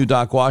all-new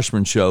Doc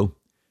Washburn Show,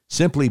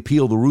 simply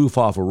peel the roof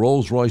off a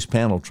Rolls-Royce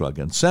panel truck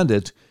and send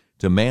it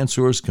to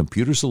Mansour's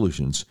Computer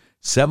Solutions,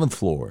 7th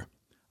floor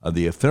of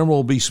the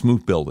Ephemeral B.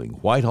 Smoot Building,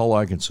 Whitehall,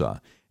 Arkansas,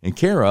 in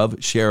care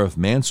of Sheriff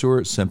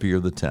Mansour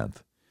Sempier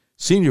X,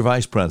 Senior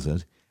Vice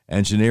President,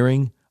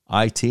 Engineering,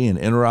 IT, and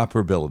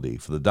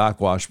Interoperability for the Doc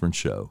Washburn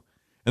Show.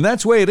 And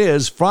that's the way it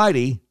is,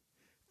 Friday,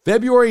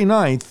 February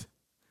 9th,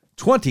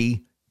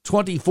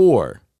 2024.